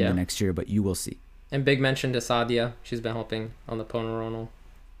this in the next year, but you will see. And big mention to Sadia. She's been helping on the Ponaronal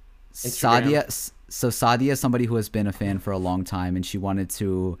Instagram. Sadia is somebody who has been a fan for a long time, and she wanted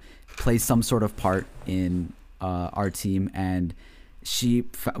to play some sort of part in our team, and she's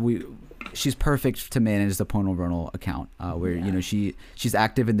perfect to manage the Ponaronal account, where she's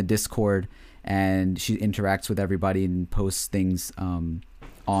active in the Discord, and she interacts with everybody and posts things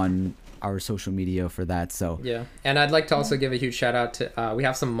on our social media for that. So and I'd like to also give a huge shout out to we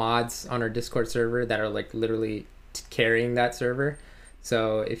have some mods on our Discord server that are like literally carrying that server.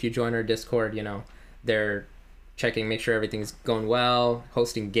 So if you join our Discord, they're checking, make sure everything's going well,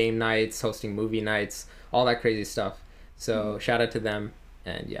 hosting game nights, hosting movie nights, all that crazy stuff. So shout out to them.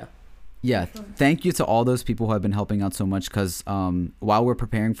 And Yeah, thank you to all those people who have been helping out so much, because while we're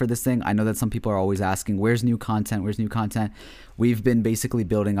preparing for this thing, I know that some people are always asking, where's new content? Where's new content? We've been basically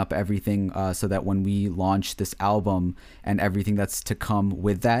building up everything so that when we launch this album and everything that's to come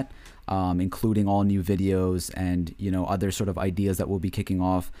with that, including all new videos and, you know, other sort of ideas that we'll be kicking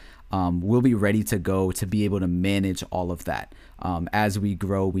off, we'll be ready to go to be able to manage all of that. As we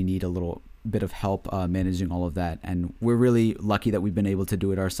grow, we need a little bit of help managing all of that, and we're really lucky that we've been able to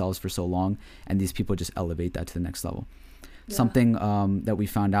do it ourselves for so long, and these people just elevate that to the next level. Something that we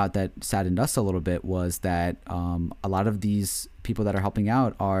found out that saddened us a little bit was that a lot of these people that are helping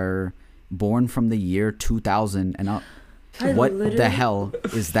out are born from the year 2000 and up. What the hell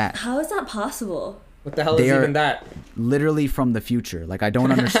is that? How is that possible? What the hell They is are even that? literally from the future. Like, I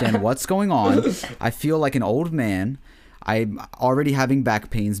don't understand what's going on. I feel like an old man. I'm already having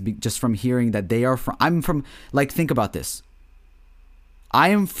back pains just from hearing that they are from. I'm from, like, think about this. I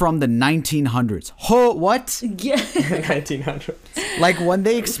am from the 1900s. What? Yeah. 1900. Like, when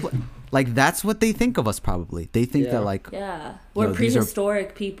they explain, like, that's what they think of us. Probably they think Yeah. that, like, Yeah, You we're know, these are-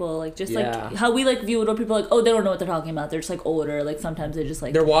 prehistoric people, like just Yeah. like how we like view older people, like, oh, they don't know what they're talking about. They're just like older. Like sometimes they just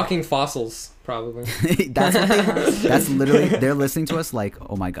like They're walking fossils, probably. that's what that's literally, they're listening to us like,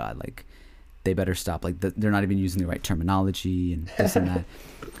 oh my god, like, they better stop. Like, they're not even using the right terminology and this and that.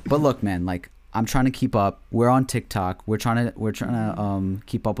 But look, man, like, I'm trying to keep up. We're on TikTok. We're trying to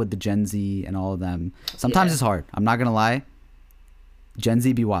keep up with the Gen Z and all of them. Sometimes Yeah. it's hard. I'm not gonna lie. Gen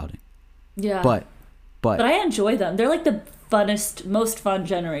Z be wilding, yeah. but But I enjoy them. They're like the funnest, most fun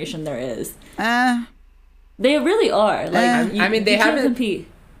generation there is. They really are. Like I mean, they you can't haven't- compete.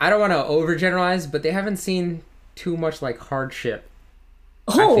 I don't want to overgeneralize, but they haven't seen too much like hardship.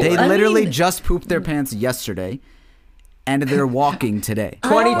 Oh, they I literally mean, just pooped their pants yesterday, and they're walking today. I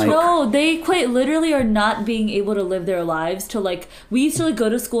don't 22. know. They quite literally are not being able to live their lives to like. We used to like go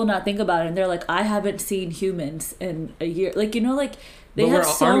to school and not think about it, and they're like, I haven't seen humans in a year. Like, you know, like they But have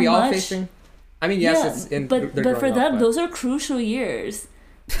so aren't we all much. facing? I mean, yes, Yeah, it's in. but they're for growing them, up, those are crucial years.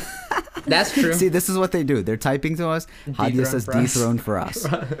 that's true. See, this is what they do. They're typing to us. Hadia says Dethroned for us.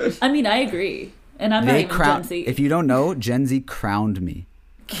 dethroned for us. I mean, I agree, and I'm not They even crowned. Gen Z. If you don't know, Gen Z crowned me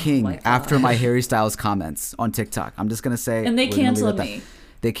king my after my Harry Styles comments on TikTok. I'm just gonna say, and they we're gonna leave it canceled at that. me.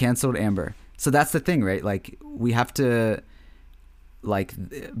 They canceled Amber. So that's the thing, right? Like, we have to, like,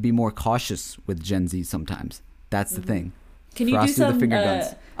 be more cautious with Gen Z sometimes. That's the thing. Can you For do us, do the some finger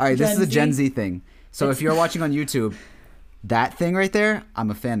guns. All right, this is a Gen Z thing. So if you're watching on YouTube, that thing right there, I'm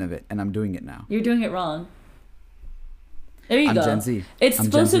a fan of it, and I'm doing it now. You're doing it wrong. There you I'm go. Gen Z. It's I'm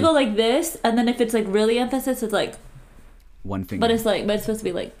supposed Gen to Z. go like this, and then if it's like really emphasis, it's like. One finger. But it's supposed to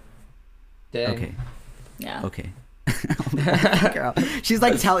be like, Dang. okay. yeah. Okay. Girl. She's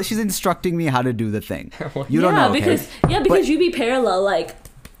like she's instructing me how to do the thing. You don't yeah, know, okay? because you be parallel, like.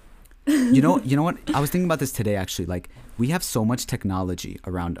 you know what? I was thinking about this today actually. Like, we have so much technology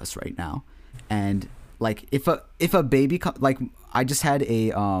around us right now, and like if a baby like, I just had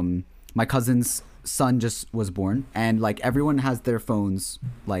a my cousin's son just was born, and like everyone has their phones,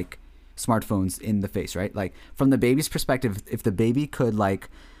 like smartphones, in the face, right? Like, from the baby's perspective, if the baby could like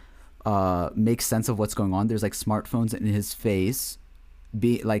make sense of what's going on, there's like smartphones in his face,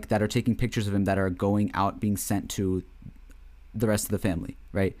 be like, that are taking pictures of him that are going out, being sent to the rest of the family,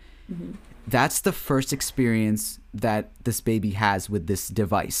 right? Mm-hmm. That's the first experience that this baby has with this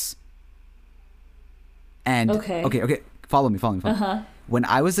device. And okay, follow me. Uh-huh. When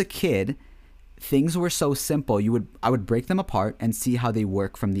I was a kid, things were so simple. I would break them apart and see how they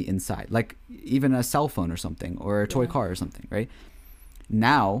work from the inside, like even a cell phone or something, or a toy car or something, right?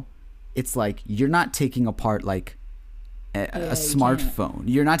 Now it's like, you're not taking apart like a smartphone.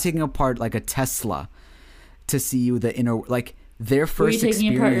 You're not taking apart like a Tesla to see the inner, like, their Were you first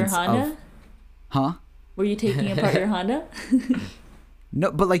taking apart your experience Honda? of, huh? Were you taking apart your Honda?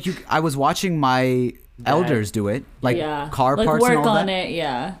 No, but like, I was watching my elders do it, like yeah. car like parts work and all on that. it,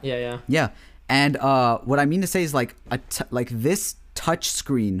 yeah. Yeah. Yeah, and what I mean to say is, like, like this touch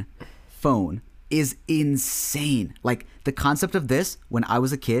screen phone is insane. Like, the concept of this when I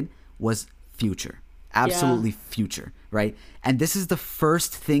was a kid was future, absolutely future, right? And this is the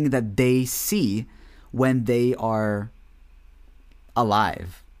first thing that they see when they are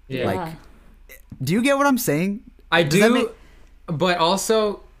alive. Yeah. Like, do you get what I'm saying? I Does that do, make- but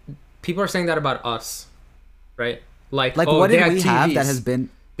also people are saying that about us, right? Like, Like, oh, what they did had we have that TVs. has been?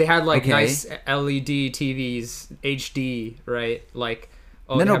 They had like Okay. nice LED TVs, HD, right? Like,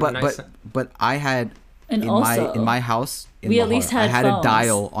 oh, No, they no, have a but nice- but I had And in also, my house. In we at Lahore, least had I had a phones.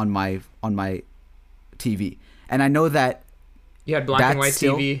 dial on my TV, and I know that you had black and that's white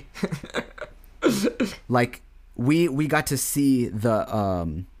still- TV. like we got to see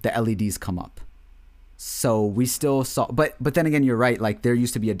the LEDs come up. So we still saw, but then again, you're right. Like there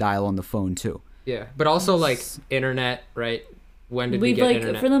used to be a dial on the phone too. Yeah, but also like internet, right? When did we get like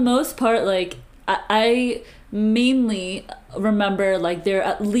internet? for the most part, like I mainly remember like there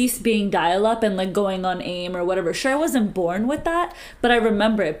at least being dial-up and like going on AIM or whatever. Sure, I wasn't born with that, but I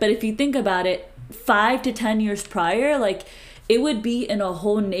remember it. But if you think about it, 5 to 10 years prior, like it would be in a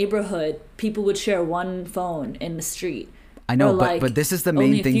whole neighborhood. People would share one phone in the street. I know, Or, like, but this is the main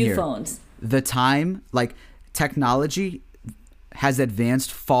only a thing few here. phones. The time, like technology has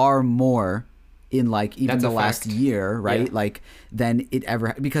advanced far more in like even That's the a last fact. year, right? Yeah. Like than it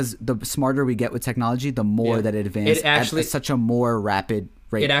ever, because the smarter we get with technology, the more Yeah. that it advances It actually- at such a more rapid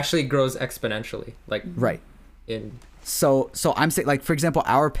rate. It actually grows exponentially, like Right. in So I'm saying, like, for example,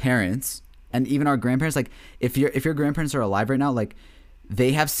 our parents and even our grandparents, like if your grandparents are alive right now, like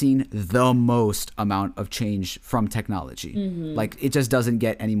they have seen the most amount of change from technology. Like it just doesn't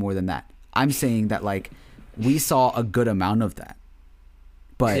get any more than that. I'm saying that like we saw a good amount of that.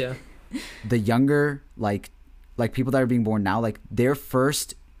 But yeah. the younger like people that are being born now, like they're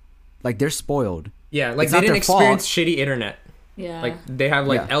spoiled. Yeah, like It's they not didn't their experience fault. shitty internet. Yeah. Like they have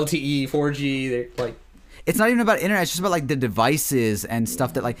like Yeah. LTE, 4G, they're like It's not even about internet. It's just about like the devices and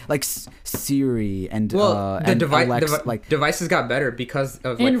stuff that like Siri and the and Alexa, devices got better because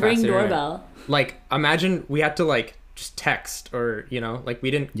of like and fast Ring internet. doorbell. Like imagine we had to like just text or like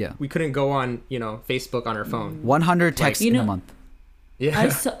we couldn't go on Facebook on our phone. 100 texts You in know- a month.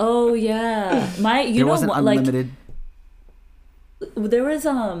 Yeah. Oh yeah, you There know wasn't what, like unlimited. there was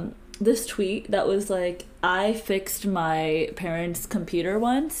this tweet that was like, I fixed my parents' computer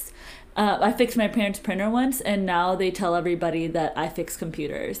once. I fixed my parents' printer once, and now they tell everybody that I fix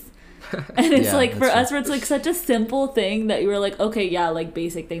computers. And it's Yeah, like for that's us, where it's like such a simple thing that you were like, okay, yeah, like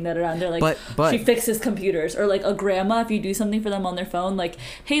basic thing that around there, like But- she fixes computers, or like a grandma, if you do something for them on their phone, like,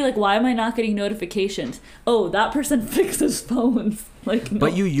 hey, like why am I not getting notifications? Oh, that person fixes phones. Like, no.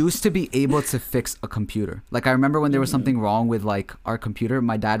 But you used to be able to fix a computer. Like I remember when there was something wrong with like our computer,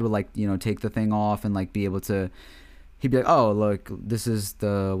 my dad would like take the thing off and like be able to. He'd be like, "Oh, look, this is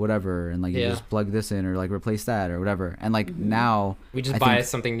the whatever," and like you Yeah. just plug this in or like replace that or whatever. And like now, We just I buy think-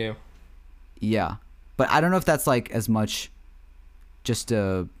 something new. Yeah, but I don't know if that's like as much just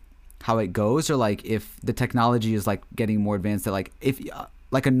how it goes, or like if the technology is like getting more advanced that like if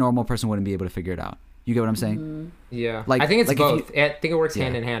like a normal person wouldn't be able to figure it out. You get what I'm saying? Yeah, Like- I think it's like if both. I think it works Yeah.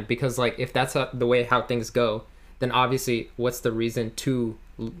 hand in hand because like if that's the way how things go, then obviously what's the reason to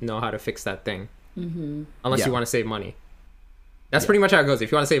know how to fix that thing? Unless Yeah. you want to save money. That's pretty much how it goes.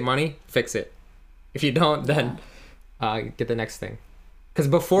 If you want to save money, fix it. If you don't, then get the next thing. Because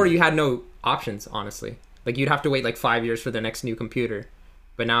before you had no options, honestly. Like you'd have to wait like 5 years for the next new computer,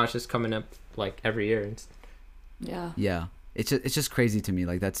 but now it's just coming up like every year. yeah. Yeah. It's just crazy to me.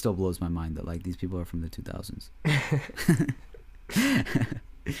 Like that still blows my mind that like these people are from the 2000s.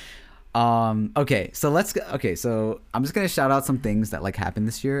 Okay, so I'm just gonna shout out some things that like happened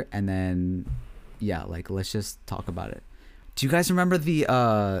this year, and then yeah, like let's just talk about it. Do you guys remember the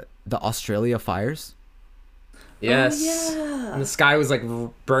Australia fires? Yes. Oh, yeah. And the sky was like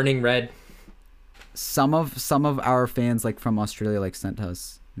burning red. Some of our fans like from Australia like sent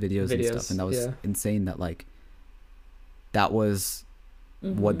us videos and stuff, and that was yeah. insane. That like that was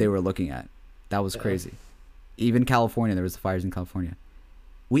what they were looking at. That was Yeah. crazy. Even California, there was fires in California.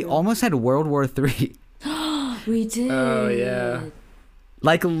 We almost had World War III. We did. Oh, yeah.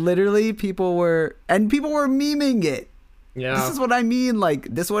 Like literally, people were memeing it. Yeah. This is what I mean.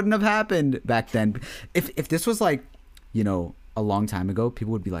 Like this wouldn't have happened back then. If this was like, a long time ago,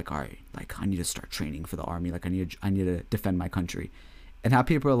 people would be like, all right, like I need to start training for the army. Like I need to defend my country. And how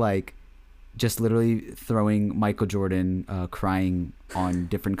people are like, just literally throwing Michael Jordan crying on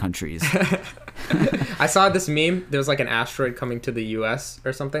different countries. I saw this meme. There was like an asteroid coming to the U.S.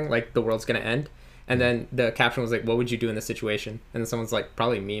 or something. Like the world's gonna end, and then the caption was like, "What would you do in this situation?" And then someone's like,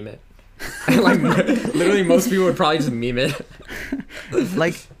 "Probably meme it." And like literally, most people would probably just meme it.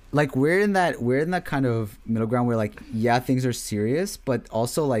 like we're in that kind of middle ground where like yeah, things are serious, but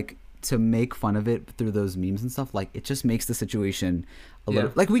also like to make fun of it through those memes and stuff, like it just makes the situation a little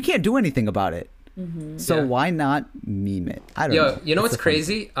Yeah. like we can't do anything about it. So Yeah. why not meme it? I don't know. Yo, you know It's what's the fun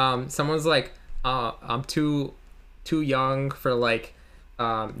crazy? Someone's like, I'm too young for like, the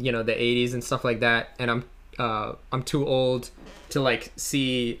 80s and stuff like that, and I'm too old to like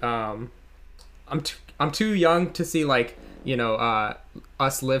see. I'm too young to see like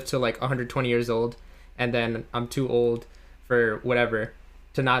us live to like 120 years old, and then I'm too old for whatever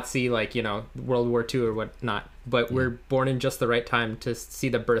to not see like World War II or whatnot. But we're born in just the right time to see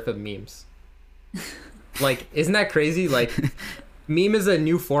the birth of memes. Like, isn't that crazy? Like, meme is a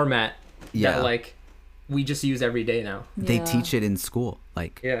new format Yeah. that like we just use every day now. They Yeah. teach it in school.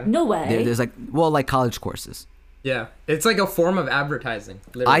 Like, Yeah. No way. there's like, well, like college courses. Yeah. It's like a form of advertising.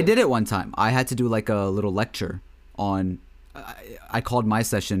 Literally. I did it one time. I had to do like a little lecture on. I called my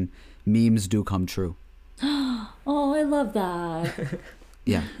session "Memes Do Come True." Oh, I love that.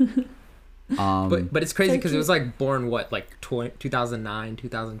 Yeah. But it's crazy So because it cute. was like born what, like 2009,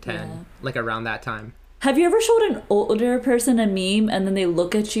 2010, Yeah. like around that time. Have you ever showed an older person a meme and then they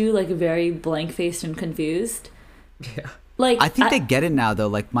look at you like very blank faced and confused? Yeah. Like I think they get it now though.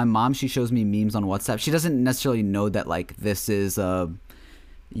 Like my mom, she shows me memes on WhatsApp. She doesn't necessarily know that like this is a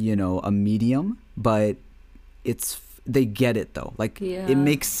medium, but they get it though. Like Yeah. it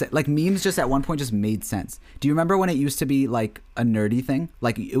makes like memes just at one point just made sense. Do you remember when it used to be like a nerdy thing?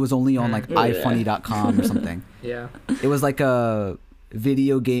 Like it was only on like ifunny.com or something. Yeah. It was like a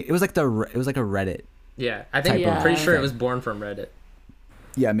video game. It was like a Reddit. Yeah. I think Type I'm of pretty sure it thing. was born from Reddit.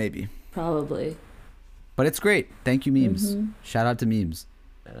 Yeah, maybe. Probably. But it's great. Thank you, memes. Mm-hmm. Shout out to memes.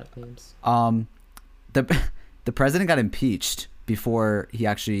 Memes. The president got impeached before he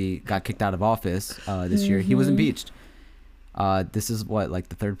actually got kicked out of office this year. He was Mm-hmm. impeached. This is what, like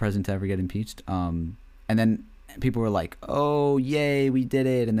the third president to ever get impeached. And then people were like, "Oh, yay, we did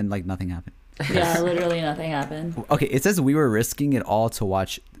it!" And then like nothing happened. Yeah, literally nothing happened. Okay, it says we were risking it all to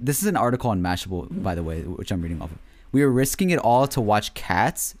watch. This is an article on Mashable, by the way, which I'm reading off of. We were risking it all to watch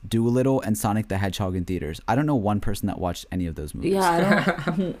Cats, Doolittle, and Sonic the Hedgehog in theaters. I don't know one person that watched any of those movies. Yeah,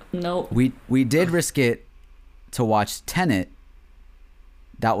 I don't. Nope. We did risk it to watch Tenet.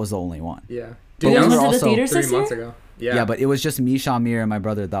 That was the only one. Yeah. But You we guys were went to the also theaters 3 this year? months ago. Yeah. Yeah, but it was just me, Shamir, and my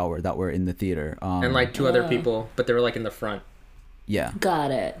brother that were in the theater. And like 2 other people, but they were like in the front. yeah,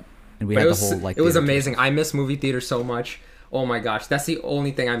 Got it. and we But had it was, the whole like. it was theater amazing. I miss movie theaters so much. Oh my gosh, that's the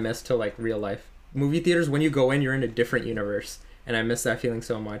only thing I miss to like real life. Movie theaters, when you go in, you're in a different universe, and I miss that feeling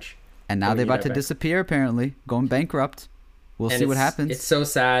so much. And now when they're you about get to back. disappear. Apparently, going bankrupt. We'll And see what it's- happens. It's so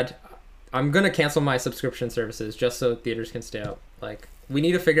sad. I'm gonna cancel my subscription services just so theaters can stay up. Like, we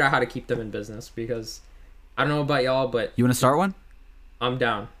need to figure out how to keep them in business because I don't know about y'all, but You want to start one? I'm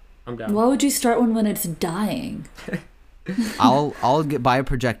down. I'm down. Why would you start one when it's dying? I'll buy a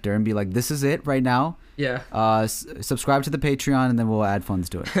projector and be like, this is it right now. Yeah. Subscribe to the Patreon and then we'll add funds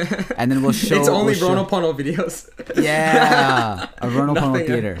to it. And then we'll show. It's only we'll show- Rono Pono videos. Yeah, a Rono Pono Nothing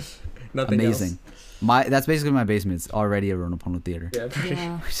theater. Nothing Amazing. That's basically my basement. It's already a Rono Pono theater. Else. Yeah.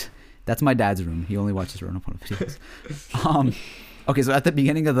 Yeah. That's my dad's room. He only watches Rono Pono videos. Okay, so at the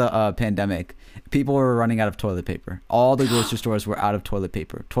beginning of the pandemic, people were running out of toilet paper. All the grocery stores were out of toilet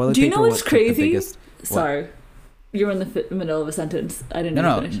paper. Toilet Do you paper know what's was like, crazy? the biggest. Sorry. You were in the middle of a sentence. I didn't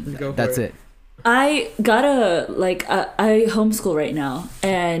No, finish. Go for that's it. it. I got I homeschool right now,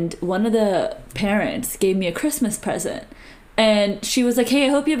 and one of the parents gave me a Christmas present. And she was like, "Hey, I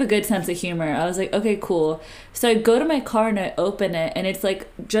hope you have a good sense of humor." I was like, "Okay, cool." So I go to my car and I open it, and it's like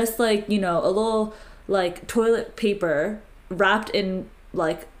just like, you know, a little like toilet paper wrapped in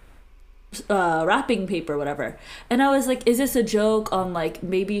like wrapping paper, whatever. And I was like, is this a joke on like,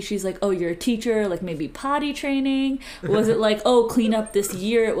 maybe she's like, oh, you're a teacher, like maybe potty training? Was it like, oh, clean up this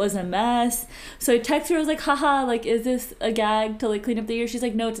year, it was a mess? So I texted her, I was like, haha, like, is this a gag to like clean up the year? She's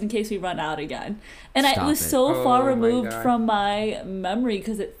like, no, it's in case we run out again. And it Stop was it. so Oh far my removed God. from my memory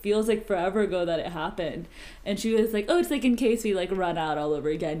because it feels like forever ago that it happened. And she was like, oh, it's like in case we like run out all over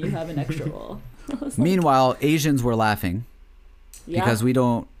again, you have an extra roll. I was like, Meanwhile, Asians were laughing yeah. because we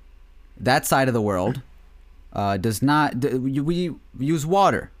don't. That side of the world does not. We use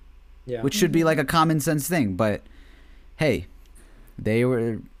water, Yeah. which should be like a common sense thing. But hey,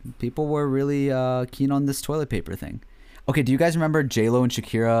 people were really keen on this toilet paper thing. Okay, do you guys remember J-Lo and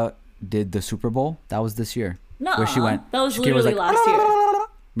Shakira did the Super Bowl? That was this year. No, where she went. that was Shakira literally last year.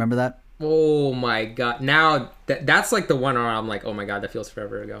 Remember that? Oh my god! Now that's like the one where I'm like, oh my god, that feels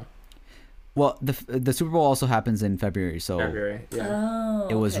forever ago. Well, the Super Bowl also happens in February, so February. Yeah. Oh,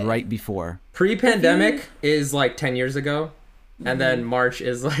 it was okay. right before. Pre-pandemic is like 10 years ago, and then March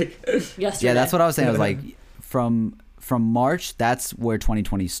is like. Yesterday. Yeah, that's what I was saying. I was like, from March, that's where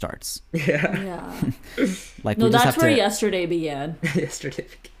 2020 starts. Yeah. Yeah. Like No, we just that's have where to. yesterday began. Yesterday.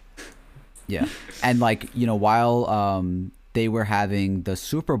 Yeah, and like while they were having the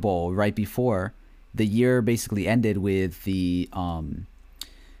Super Bowl right before, the year basically ended with the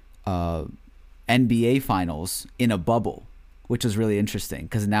NBA finals in a bubble, which was really interesting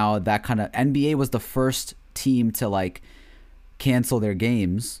because now that kind of NBA was the first team to like cancel their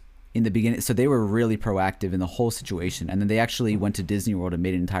games in the beginning, so they were really proactive in the whole situation, and then they actually went to Disney World and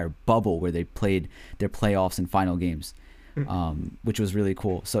made an entire bubble where they played their playoffs and final games. which was really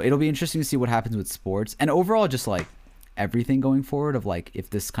cool. So it'll be interesting to see what happens with sports and overall just like everything going forward of like if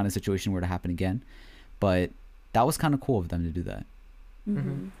this kind of situation were to happen again. But that was kind of cool of them to do that.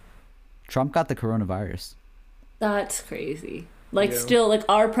 Trump got the coronavirus. That's crazy. Like Yeah. still like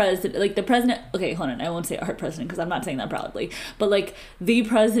our president, like the president, okay, hold on, I won't say our president because I'm not saying that proudly, but like the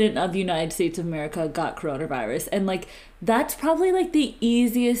president of the United States of America got coronavirus, and like that's probably like the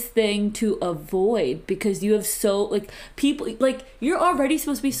easiest thing to avoid because you have so like people, like you're already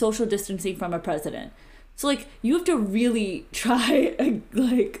supposed to be social distancing from a president, so like you have to really try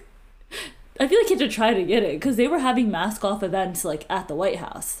like I feel like you have to try to get it because they were having mask off events like at the White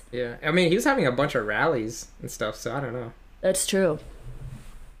House. Yeah, I mean, he was having a bunch of rallies and stuff, so I don't know. That's true.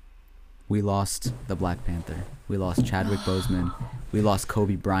 We lost the Black Panther. We lost Chadwick Boseman. We lost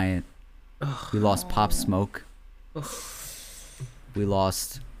Kobe Bryant. We lost Pop Smoke. We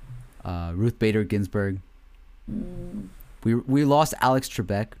lost Ruth Bader Ginsburg. We lost Alex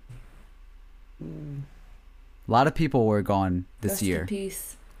Trebek. A lot of people were gone this Rest in year.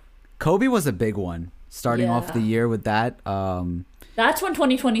 peace. Kobe was a big one. Starting off Yeah. the year with that. That's when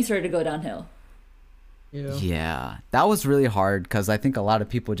 2020 started to go downhill. Yeah, that was really hard because I think a lot of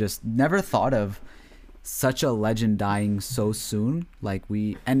people just never thought of such a legend dying so soon,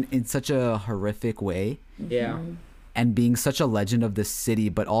 and in such a horrific way, Yeah. and being such a legend of this city,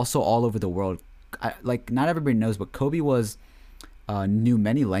 but also all over the world. Not everybody knows, but Kobe knew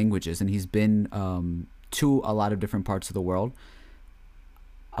many languages, and he's been to a lot of different parts of the world.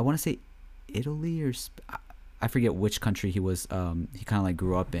 I want to say Italy or I forget which country he was. He kind of like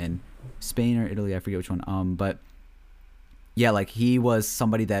grew up in. Spain or Italy, I forget which one. But yeah, like he was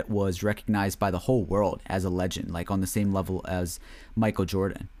somebody that was recognized by the whole world as a legend, like on the same level as Michael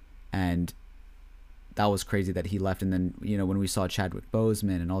Jordan. And that was crazy that he left. And then, when we saw Chadwick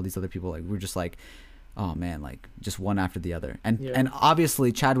Boseman and all these other people, like we're just like, oh man, like just one after the other. And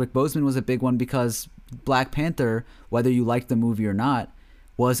obviously Chadwick Boseman was a big one because Black Panther, whether you like the movie or not,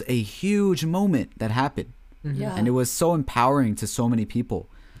 was a huge moment that happened. Yeah. And it was so empowering to so many people.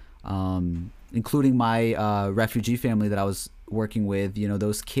 Including my refugee family that I was working with.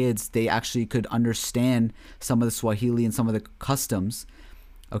 Those kids, they actually could understand some of the Swahili and some of the customs.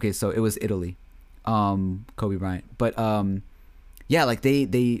 Okay, so it was Italy, Kobe Bryant. But yeah, like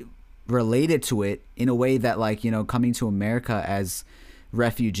they related to it in a way that, like, coming to America as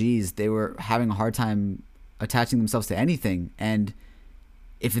refugees, they were having a hard time attaching themselves to anything. And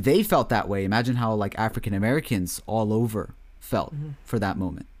if they felt that way, imagine how like African Americans all over felt for that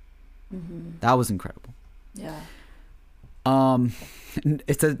moment. That was incredible. Yeah.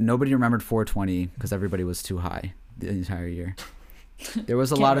 It said nobody remembered 420 because everybody was too high the entire year. There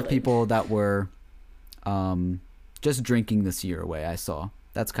was a lot of relate. people that were just drinking this year away. I saw.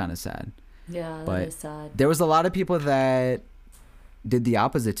 That's kind of sad. Yeah, But that is sad. There was a lot of people that did the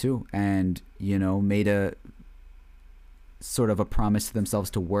opposite too, and made a sort of a promise to themselves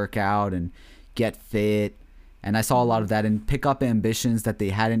to work out and get fit. And I saw a lot of that and pick up ambitions that they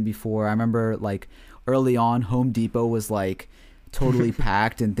hadn't before. I remember like early on, Home Depot was like totally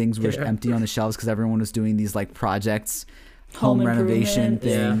packed and things were empty on the shelves because everyone was doing these like projects, home renovation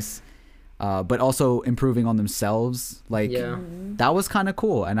improvement. things, but also improving on themselves. Like that was kind of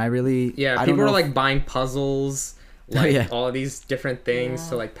cool. And I really, I don't people know were if- like buying puzzles, like yeah. all of these different things Yeah.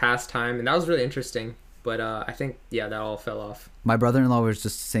 to like pass time, and that was really interesting. But I think that all fell off. My brother-in-law was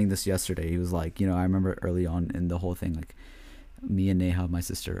just saying this yesterday. He was like, I remember early on in the whole thing, like me and Neha, my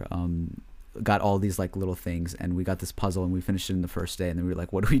sister, got all these like little things, and we got this puzzle and we finished it in the first day, and then we were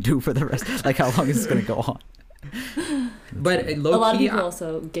like, what do we do for the rest? Like, how long is this gonna go on? But A low lot of key, people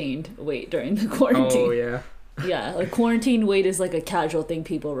also gained weight during the quarantine. oh yeah, Yeah, like quarantine weight is like a casual thing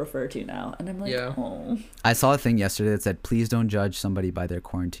people refer to now. And I'm like, Yeah. oh. I saw a thing yesterday that said, please don't judge somebody by their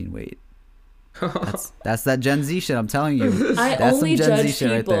quarantine weight. That's that Gen Z shit, I'm telling you. I That's only some Gen Z judge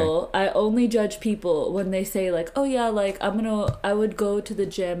shit right there. people. I only judge people when they say like, "Oh yeah, like I would go to the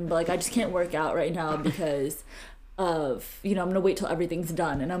gym, but like I just can't work out right now because of I'm gonna wait till everything's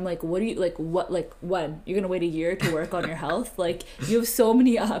done." And I'm like, "What do you like? What like when you're gonna wait a year to work on your health? Like you have so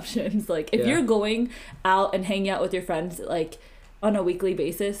many options. Like if Yeah. you're going out and hanging out with your friends like on a weekly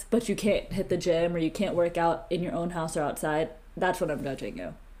basis, but you can't hit the gym or you can't work out in your own house or outside, that's when I'm judging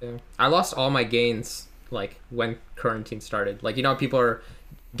you." yeah. I lost all my gains like when quarantine started. Like how people are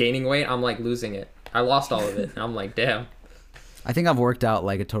gaining weight, I'm like losing it. I lost all of it. And I'm like, damn. I think I've worked out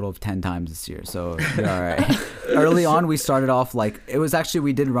like a total of 10 times this year, so you're all right. Early on, we started off like, it was actually,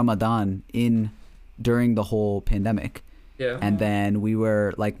 we did Ramadan during the whole pandemic. Yeah. And then we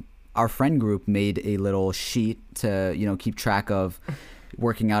were like, our friend group made a little sheet to, keep track of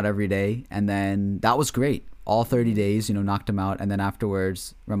working out every day, and then that was great. All 30 days, knocked them out, and then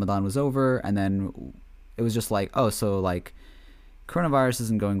afterwards Ramadan was over, and then it was just like, oh, so like coronavirus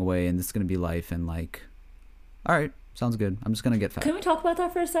isn't going away, and this is gonna be life, and like, all right, sounds good. I'm just gonna get fat. Can we talk about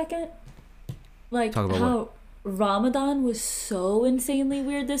that for a second? Like Talk about how what? Ramadan was so insanely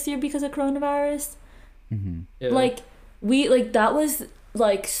weird this year because of coronavirus. Yeah. Like that was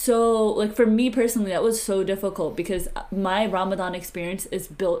like so, like for me personally, that was so difficult because my Ramadan experience is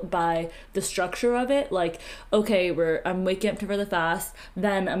built by the structure of it. Like, okay, I'm waking up for the fast,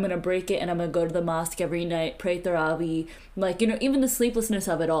 then I'm gonna break it and I'm gonna go to the mosque every night, pray Tarawih. Like, even the sleeplessness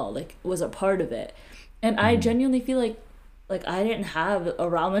of it all like was a part of it. And I genuinely feel like I didn't have a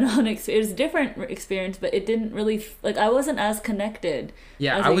Ramadan experience. It was a different experience, but it didn't really like I wasn't as connected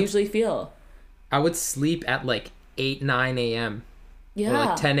as I usually feel. I would sleep at like 8, 9 a.m. Yeah. Or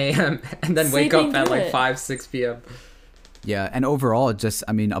like 10 a.m. and then wake Sleeping up at through like it. 5, 6 p.m. Yeah, and overall, just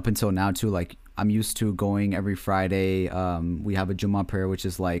up until now too, like I'm used to going every Friday. We have a Jummah prayer, which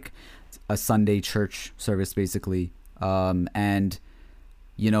is like a Sunday church service basically, and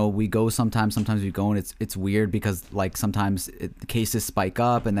we go sometimes we go, and it's weird because like sometimes the cases spike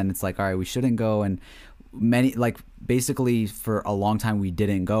up, and then it's like, all right, we shouldn't go, and many like basically for a long time we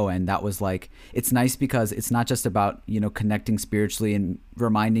didn't go, and that was like, it's nice because it's not just about connecting spiritually and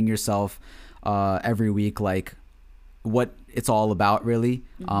reminding yourself every week like what it's all about really,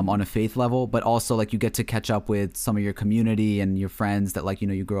 on a faith level, but also like you get to catch up with some of your community and your friends that like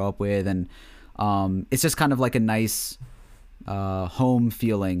you grow up with, and it's just kind of like a nice home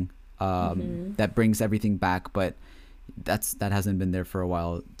feeling that brings everything back. But that hasn't been there for a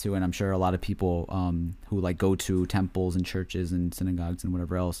while too, and I'm sure a lot of people who like go to temples and churches and synagogues and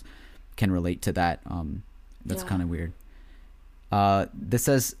whatever else can relate to that. That's kind of weird. This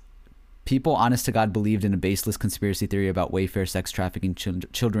says people honest to God believed in a baseless conspiracy theory about Wayfair sex trafficking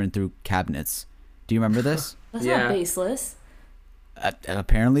children through cabinets. Do you remember this? That's Yeah. not baseless.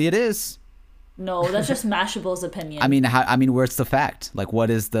 Apparently it is. No, that's just Mashable's opinion. I mean, where's the fact? Like, what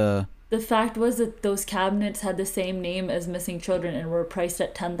is the? The fact was that those cabinets had the same name as missing children and were priced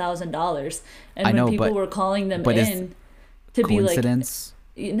at $10,000. And I know, when people but- were calling them but is in to be like, Coincidence?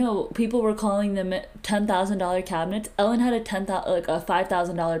 people were calling them $10,000 cabinets. Ellen had a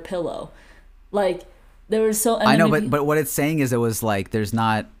 $5,000 pillow. Like there was so. And I then know, if you- but what it's saying is it was like there's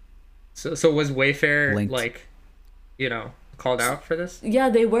not. So was Wayfair Linked. like, called out for this? yeah,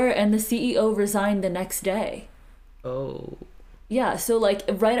 they were, and the CEO resigned the next day. Oh. Yeah, so like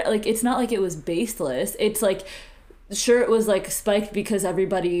it's not like it was baseless. It's like, sure, it was like spiked because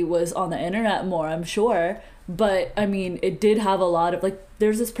everybody was on the internet more, I'm sure, but I mean it did have a lot of like,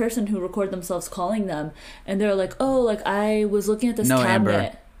 there's this person who recorded themselves calling them, and they're like, oh, like I was looking at this No, cabinet.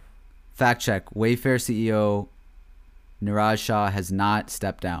 Amber. Fact check. Wayfair CEO Niraj Shah has not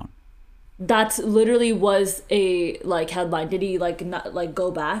stepped down. That's literally was a like headline. Did he like not like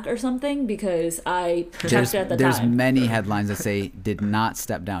go back or something? Because I checked it at the There's time. many headlines that say did not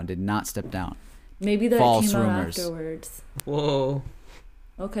step down. Maybe that false came out rumors. afterwards. Whoa.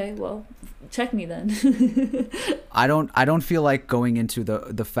 Okay, well, check me then. I don't feel like going into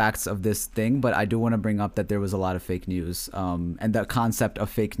the facts of this thing, but I do want to bring up that there was a lot of fake news, and the concept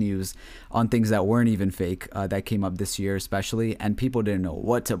of fake news on things that weren't even fake that came up this year especially, and people didn't know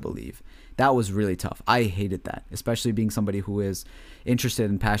what to believe. That was really tough. I hated that, especially being somebody who is interested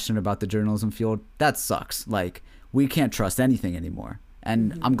and passionate about the journalism field. That sucks. Like, we can't trust anything anymore.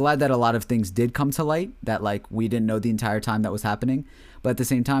 And I'm glad that a lot of things did come to light that like we didn't know the entire time that was happening. But at the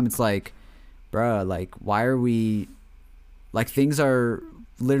same time, it's like, bruh, like, why are we, like, things are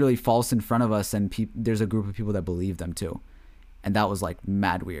literally false in front of us, and there's a group of people that believe them too. And that was like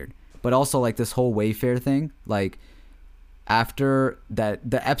mad weird. But also like this whole Wayfair thing, like after that,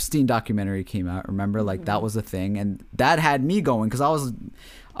 the Epstein documentary came out, remember, like that was a thing, and that had me going because I was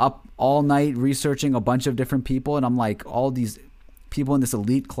up all night researching a bunch of different people, and I'm like, all these people in this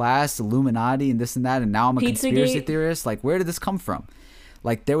elite class, Illuminati and this and that, and now I'm a conspiracy theorist. Like, where did this come from?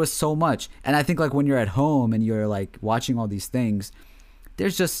 Like, there was so much. And I think like when you're at home and you're like watching all these things,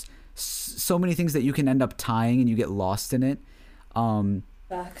 there's just so many things that you can end up tying and you get lost in it.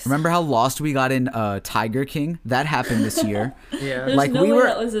 Facts. Remember how lost we got in Tiger King? That happened this year. Yeah. There's like no we way were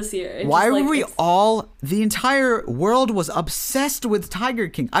that was this year. It's why just, were like, we it's- all, the entire world was obsessed with Tiger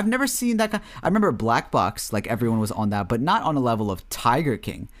King. I've never seen that I remember Black Box, like everyone was on that, but not on a level of Tiger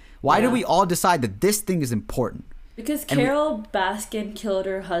King. Why did we all decide that this thing is important? Because Carol Baskin killed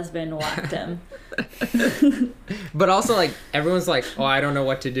her husband, whacked him. But also, like, everyone's like, oh, I don't know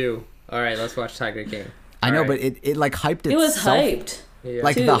what to do. All right, let's watch Tiger King. I know, All right. but it like hyped itself. It was hyped. Yeah.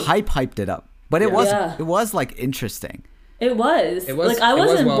 Like too. the hype hyped it up. But it Yeah. was it was like interesting. It was. It was- like I it was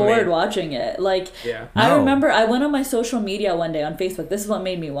wasn't well bored made. watching it. Like Yeah. I No. remember I went on my social media one day on Facebook. This is what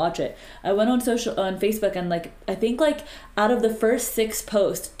made me watch it. I went on Facebook and like I think like out of the first 6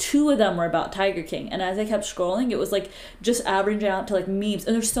 posts, 2 of them were about Tiger King. And as I kept scrolling, it was like just averaging out to like memes.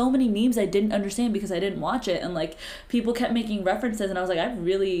 And there's so many memes I didn't understand because I didn't watch it. And like people kept making references, and I was like,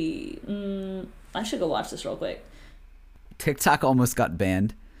 I should go watch this real quick. TikTok almost got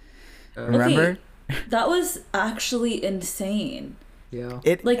banned. Remember? Okay, that was actually insane. Yeah.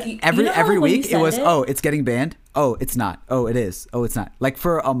 It Like, you every know how every when you week it send was, it- oh, it's getting banned. Oh, it's not. Oh, it is. Oh, it's not. Like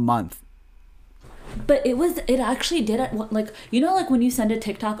for a month. But it actually did it, like, you know, like when you send a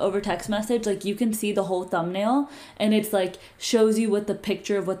TikTok over text message, like you can see the whole thumbnail and it's like shows you what the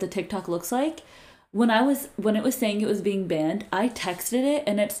picture of what the TikTok looks like. When it was saying it was being banned, I texted it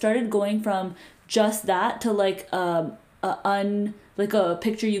and it started going from just that to like like a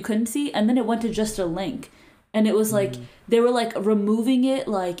picture you couldn't see, and then it went to just a link. And it was like they were like removing it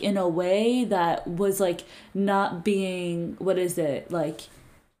like in a way that was like not being, what is it, like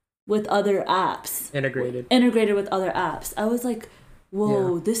with other apps, integrated with other apps. I was like,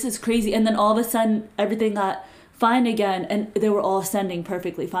 whoa, this is crazy. And then all of a sudden everything got fine again, and they were all sending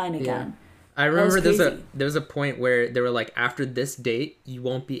perfectly fine again. I remember That was there was a point where they were like, after this date, you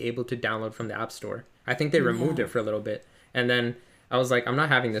won't be able to download from the App Store. I think they removed it for a little bit. And then I was like, I'm not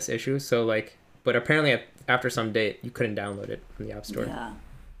having this issue. So like, but apparently after some date, you couldn't download it from the App Store. Yeah.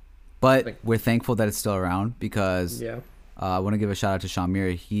 But Like- we're thankful that it's still around because Yeah. I want to give a shout out to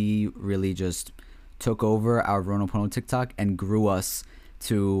Shamir. He really just took over our Ronopono TikTok and grew us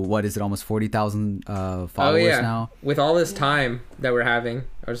to, what is it, almost 40,000 followers now. With all this time that we're having,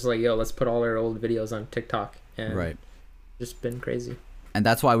 I was just like, yo, let's put all our old videos on TikTok. And Right. just been crazy. And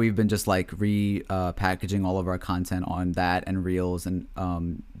that's why we've been just like packaging all of our content on that and Reels,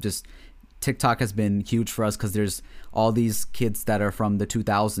 and just TikTok has been huge for us because there's all these kids that are from the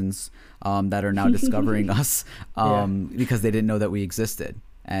 2000s that are now discovering us because they didn't know that we existed.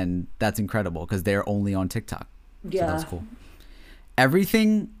 And that's incredible because they're only on TikTok. Yeah. So that's cool.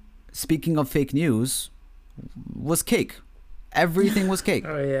 Everything, speaking of fake news, was cake. Everything was cake.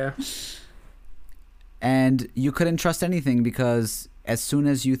 Oh, yeah. And you couldn't trust anything because as soon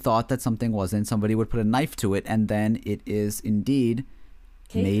as you thought that something wasn't, somebody would put a knife to it, and then it is indeed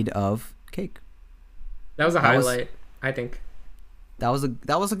Cake. made of cake. That was a That was- highlight, I think. That was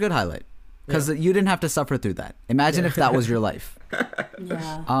a good highlight because you didn't have to suffer through that. Imagine if that was your life.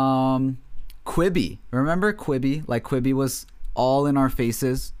 Yeah. Quibi, remember Quibi? Like Quibi was all in our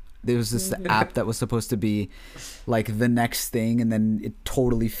faces. There was this app that was supposed to be like the next thing, and then it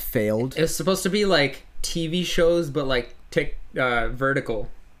totally failed. It was supposed to be like TV shows, but like vertical.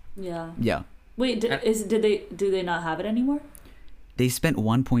 Yeah. Yeah. Wait, do they not have it anymore? They spent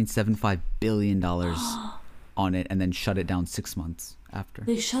 $1.75 billion on it and then shut it down 6 months after.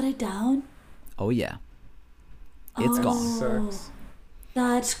 They shut it down? Oh, yeah. It's gone. Sucks.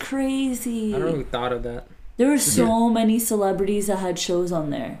 That's crazy. I don't know who thought of that. There were so many celebrities that had shows on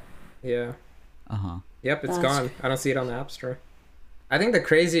there. Yeah. Uh-huh. Yep, it's That's gone. I don't see it on the App Store. I think the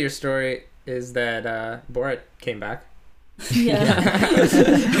crazier story is that Borat came back. Yeah.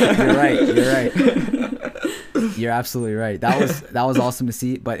 You're right. You're absolutely right. That was awesome to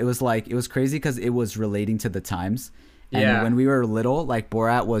see, but it was crazy because it was relating to the times. And Yeah. when we were little, like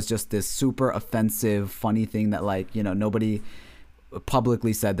Borat was just this super offensive, funny thing that like, you know, nobody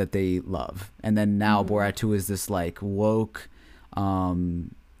publicly said that they love. And then now Borat 2 is this like woke,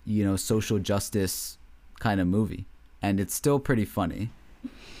 you know, social justice kind of movie. And it's still pretty funny.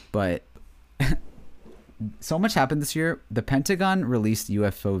 But so much happened this year. The Pentagon released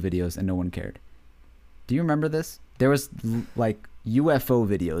UFO videos and no one cared. Do you remember this? There was like UFO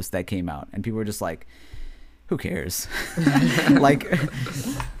videos that came out and people were just like, who cares? Like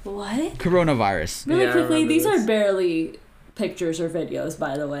What? coronavirus. Really Yeah, I quickly, remember these this. are barely pictures or videos,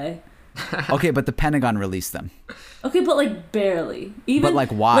 by the way. Okay, but the Pentagon released them. Okay, but like barely. Even But like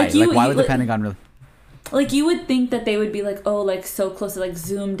why? Like why would the Pentagon Like you would think that they would be like, oh, like so close, like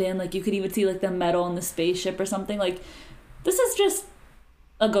zoomed in, like you could even see like the metal in the spaceship or something. Like this is just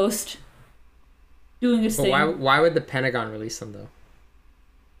a ghost doing its But thing. why would the Pentagon release them though?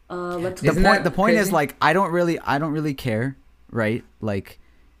 Let's Isn't that the point is crazy? like I don't really care, right? Like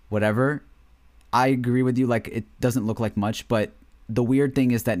whatever. I agree with you, like it doesn't look like much, but the weird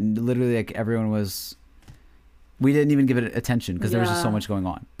thing is that literally like everyone was, we didn't even give it attention because there was just so Yeah. much going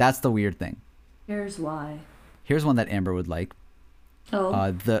on. That's the weird thing. Here's why. Here's one that Amber would like.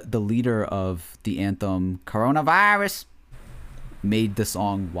 Oh, The leader of the anthem Coronavirus made the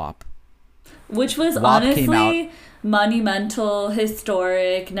song WAP. which was WAP came honestly monumental,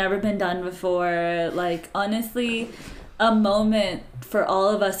 historic, never been done before. Like honestly, a moment for all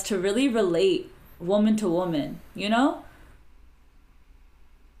of us to really relate woman to woman, you know?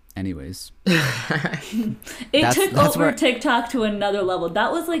 Anyways, It took that's over where- TikTok to another level.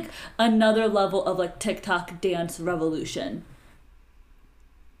 That was like another level of like TikTok dance revolution.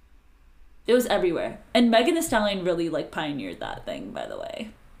 It was everywhere. And Megan Thee Stallion really like pioneered that thing, by the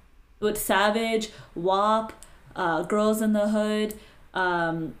way. With Savage, WAP, Girls in the Hood,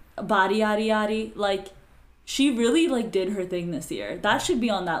 Body Yaddy Yaddy, like she really like did her thing this year. That should be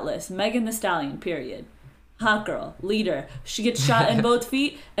on that list. Megan Thee Stallion, period. Hot girl, leader. She gets shot in both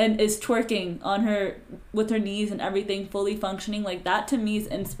feet and is twerking on her with her knees and everything, fully functioning. Like that to me is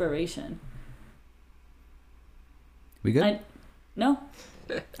inspiration. we good? No,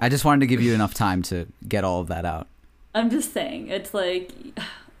 I just wanted to give you enough time to get all of that out. I'm just saying. It's like,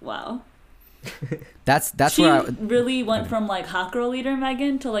 wow. That's She where I really went from like hot girl leader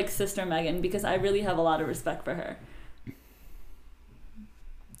Megan to like sister Megan, because I really have a lot of respect for her.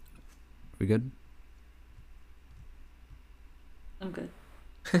 we good? I'm good.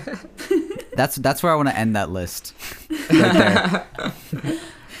 That's where I want to end that list. Right there.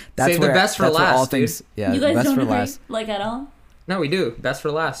 That's Save the best for that's where all last, dude. things. Yeah, You guys best don't for agree last. like at all? No, we do. Best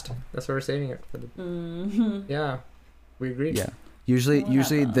for last. That's why we're saving it for the. Yeah, we agree. Yeah. Usually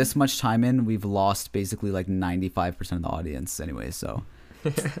Whatever. this much time in, we've lost basically like 95% of the audience anyway. So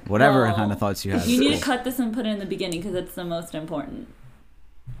whatever Well, kind of thoughts you have. You is need cool. to cut this and put it in the beginning because it's the most important.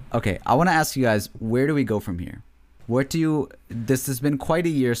 Okay, I want to ask you guys, where do we go from here? This has been quite a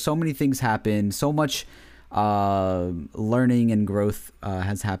year. So many things happen. So much learning and growth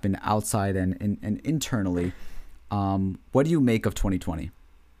has happened outside and internally. What do you make of 2020?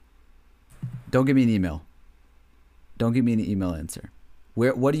 Don't give me an email. Don't give me an email answer.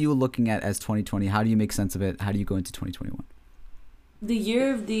 What are you looking at as 2020? How do you make sense of it? How do you go into 2021? The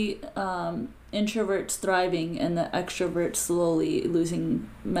year of the introverts thriving and the extroverts slowly losing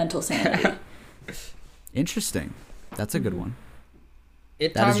mental sanity. Interesting. That's a good one.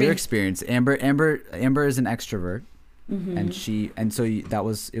 It That taught is your me. experience. Amber is an extrovert, and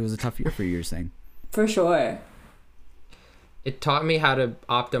it was a tough year for you. You're saying. For sure. It taught me how to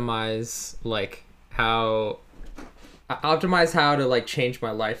optimize how to like change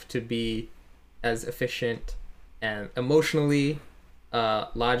my life to be as efficient and emotionally,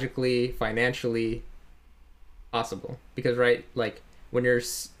 logically, financially possible. Because right, like when you're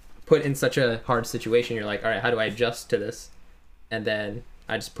put in such a hard situation, you're like, all right, how do I adjust to this? And then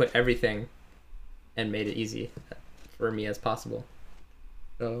I just put everything and made it easy for me as possible.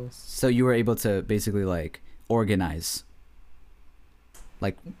 So you were able to basically like organize,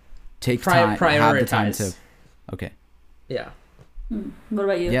 like take time, have the time to. Prioritize. Okay. Yeah. What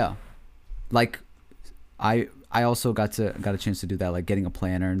about you? Yeah. Like, I also got a chance to do that, like getting a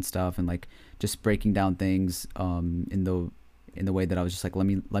planner and stuff, and like just breaking down things in the way that I was just like, let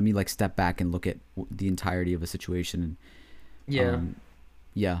me like step back and look at the entirety of a situation. Yeah.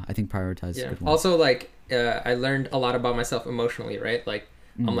 Yeah, I think prioritize is a Yeah. good one. Also, like, I learned a lot about myself emotionally, right? Like,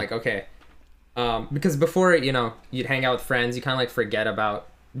 I'm like, okay, because before, you'd hang out with friends, you kind of like forget about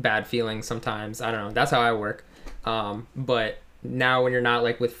bad feelings sometimes. I don't know. That's how I work. But now when you're not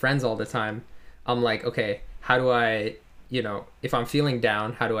like with friends all the time, I'm like, okay, how do I, if I'm feeling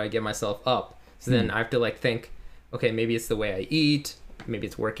down, how do I get myself up? So then I have to like think, okay, maybe it's the way I eat, maybe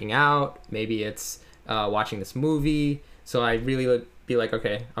it's working out, maybe it's watching this movie. So I really be like,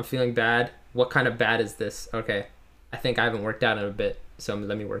 okay, I'm feeling bad. What kind of bad is this? Okay, I think I haven't worked out in a bit, so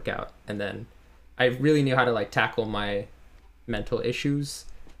let me work out. And then I really knew how to like tackle my mental issues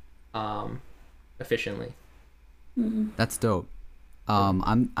efficiently. That's dope.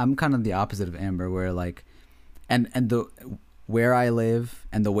 I'm kind of the opposite of Amber, where like, and the where I live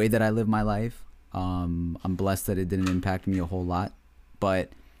and the way that I live my life, I'm blessed that it didn't impact me a whole lot, but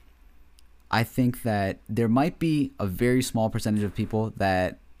I think that there might be a very small percentage of people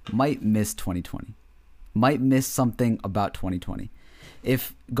that might miss 2020, might miss something about 2020.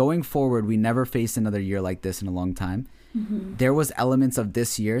 If going forward we never face another year like this in a long time, there was elements of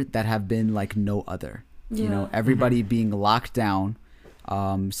this year that have been like no other. Yeah. Everybody being locked down,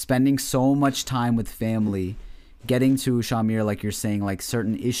 spending so much time with family, getting to Shamir, like you're saying, like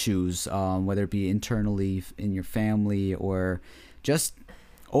certain issues, whether it be internally in your family or just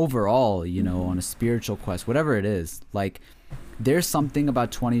overall, on a spiritual quest, whatever it is. Like, there's something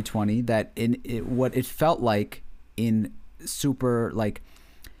about 2020 that what it felt like in super, like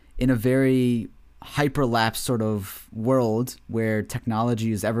in a very hyperlapse sort of world where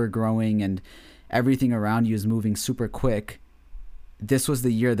technology is ever growing and everything around you is moving super quick. This was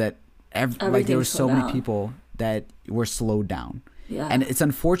the year that like there were so many people that were slowed down. Yeah. And it's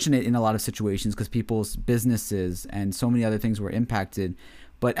unfortunate in a lot of situations because people's businesses and so many other things were impacted.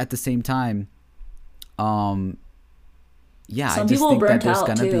 But at the same time, Some I just people think that burnt there's out,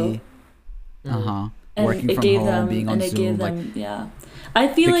 going to too. be, And working it from gave home, them, being on and it Zoom. gave Like, them, yeah. I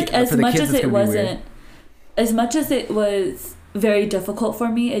feel The like ki- as for the much kids, as it's it gonna be weird. wasn't, as much as it was very difficult for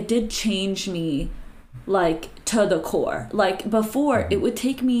me, it did change me, like, to the core. Like, before, it would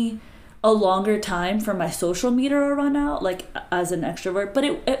take me a longer time for my social meter to run out, like, as an extrovert, but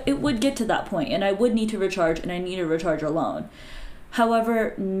it would get to that point, and I would need to recharge, and I need to recharge alone.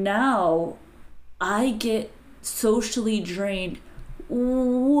 However, now I get socially drained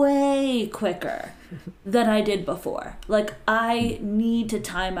way quicker than I did before. Like, I need to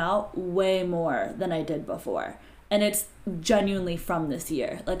time out way more than I did before. And it's genuinely from this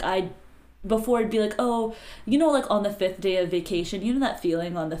year. Like, before it'd be like, oh, like on the 5th day of vacation, that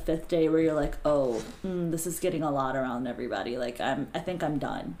feeling on the 5th day where you're like, oh, this is getting a lot around everybody. Like, I think I'm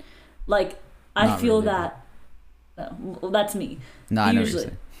done. Like, I Not feel really, that, well, that's me. No, I know what you're usually.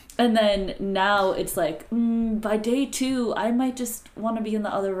 saying. And then now it's like, by day 2, I might just want to be in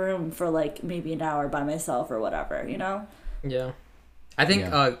the other room for like maybe an hour by myself or whatever, Yeah. I think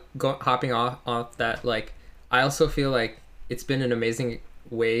Yeah. hopping off that, like, I also feel like it's been an amazing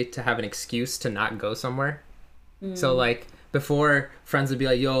way to have an excuse to not go somewhere. So, like, before, friends would be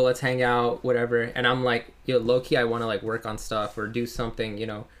like, yo, let's hang out, whatever. And I'm like, yo, low-key, I want to, like, work on stuff or do something,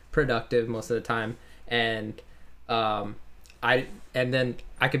 productive most of the time. And and then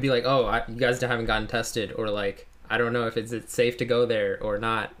I could be like, oh, you guys haven't gotten tested, or like, I don't know if it's safe to go there or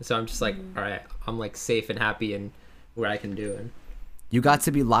not. So I'm just like, all right, I'm like safe and happy in where I can do it. You got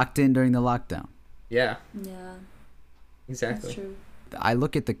to be locked in during the lockdown. Yeah, Yeah, exactly. that's true. I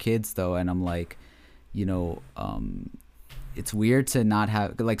look at the kids though, and I'm like, it's weird to not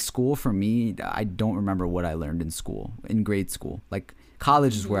have, like, school for me. I don't remember what I learned in grade school. Like,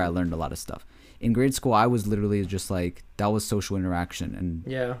 college is where I learned a lot of stuff. In grade school, I was literally just like, that was social interaction, and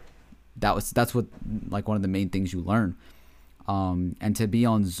Yeah. that's what, like, one of the main things you learn. And to be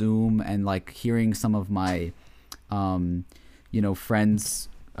on Zoom and like hearing some of my friends,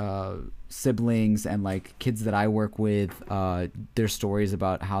 siblings, and like kids that I work with, their stories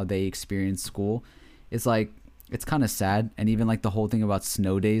about how they experience school, it's like, it's kind of sad. And even like the whole thing about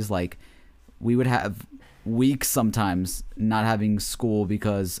snow days, like, we would have weeks sometimes not having school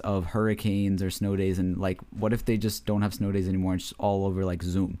because of hurricanes or snow days, and like, what if they just don't have snow days anymore? It's all over like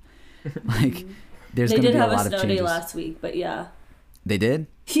Zoom. Like, there's They gonna did be a have a lot of snow changes. day last week, but yeah. They did?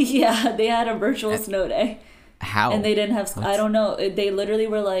 Yeah, they had a virtual snow day. How? And they didn't have, I don't know. They literally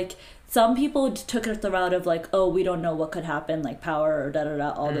were like, some people took it the route of like, oh, we don't know what could happen, like power or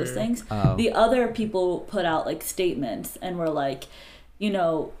da-da-da, all those things. Oh. The other people put out like statements and were like,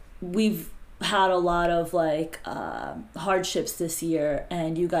 we've had a lot of like hardships this year,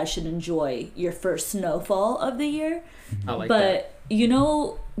 and you guys should enjoy your first snowfall of the year. I like But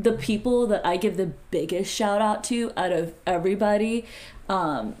the people that I give the biggest shout out to out of everybody,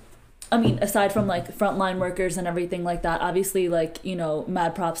 aside from like frontline workers and everything like that, obviously, like,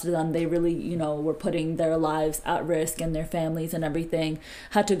 mad props to them. They really, were putting their lives at risk, and their families and everything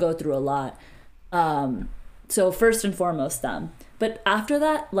had to go through a lot. So first and foremost them. But after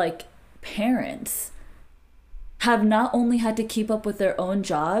that, like, parents have not only had to keep up with their own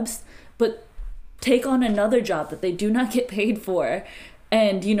jobs, but take on another job that they do not get paid for,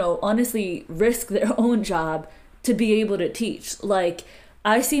 and honestly risk their own job to be able to teach. Like,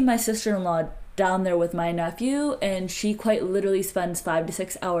 I see my sister-in-law down there with my nephew, and she quite literally spends 5 to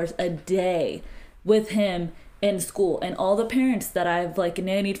 6 hours a day with him in school. And all the parents that I've like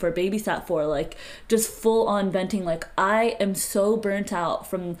nannied for, babysat for, like, just full on venting, like, I am so burnt out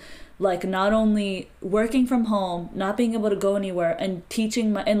from like not only working from home, not being able to go anywhere, and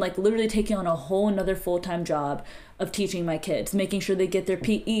teaching and like literally taking on a whole another full-time job of teaching my kids, making sure they get their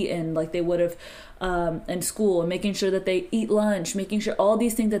PE in like they would have in school, and making sure that they eat lunch, making sure all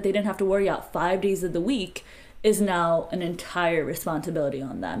these things that they didn't have to worry about 5 days of the week is now an entire responsibility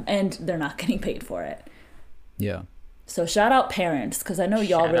on them, and they're not getting paid for it. Yeah. So shout out parents, because I know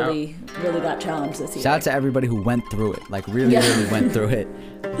y'all Shout out. really got challenged this year. Shout out to everybody who went through it. Like, really, really went through it.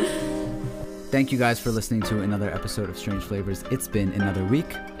 Thank you guys for listening to another episode of Strange Flavors. It's been another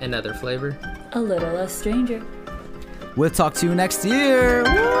week. Another flavor. A little less stranger. We'll talk to you next year.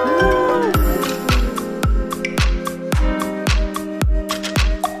 Woo!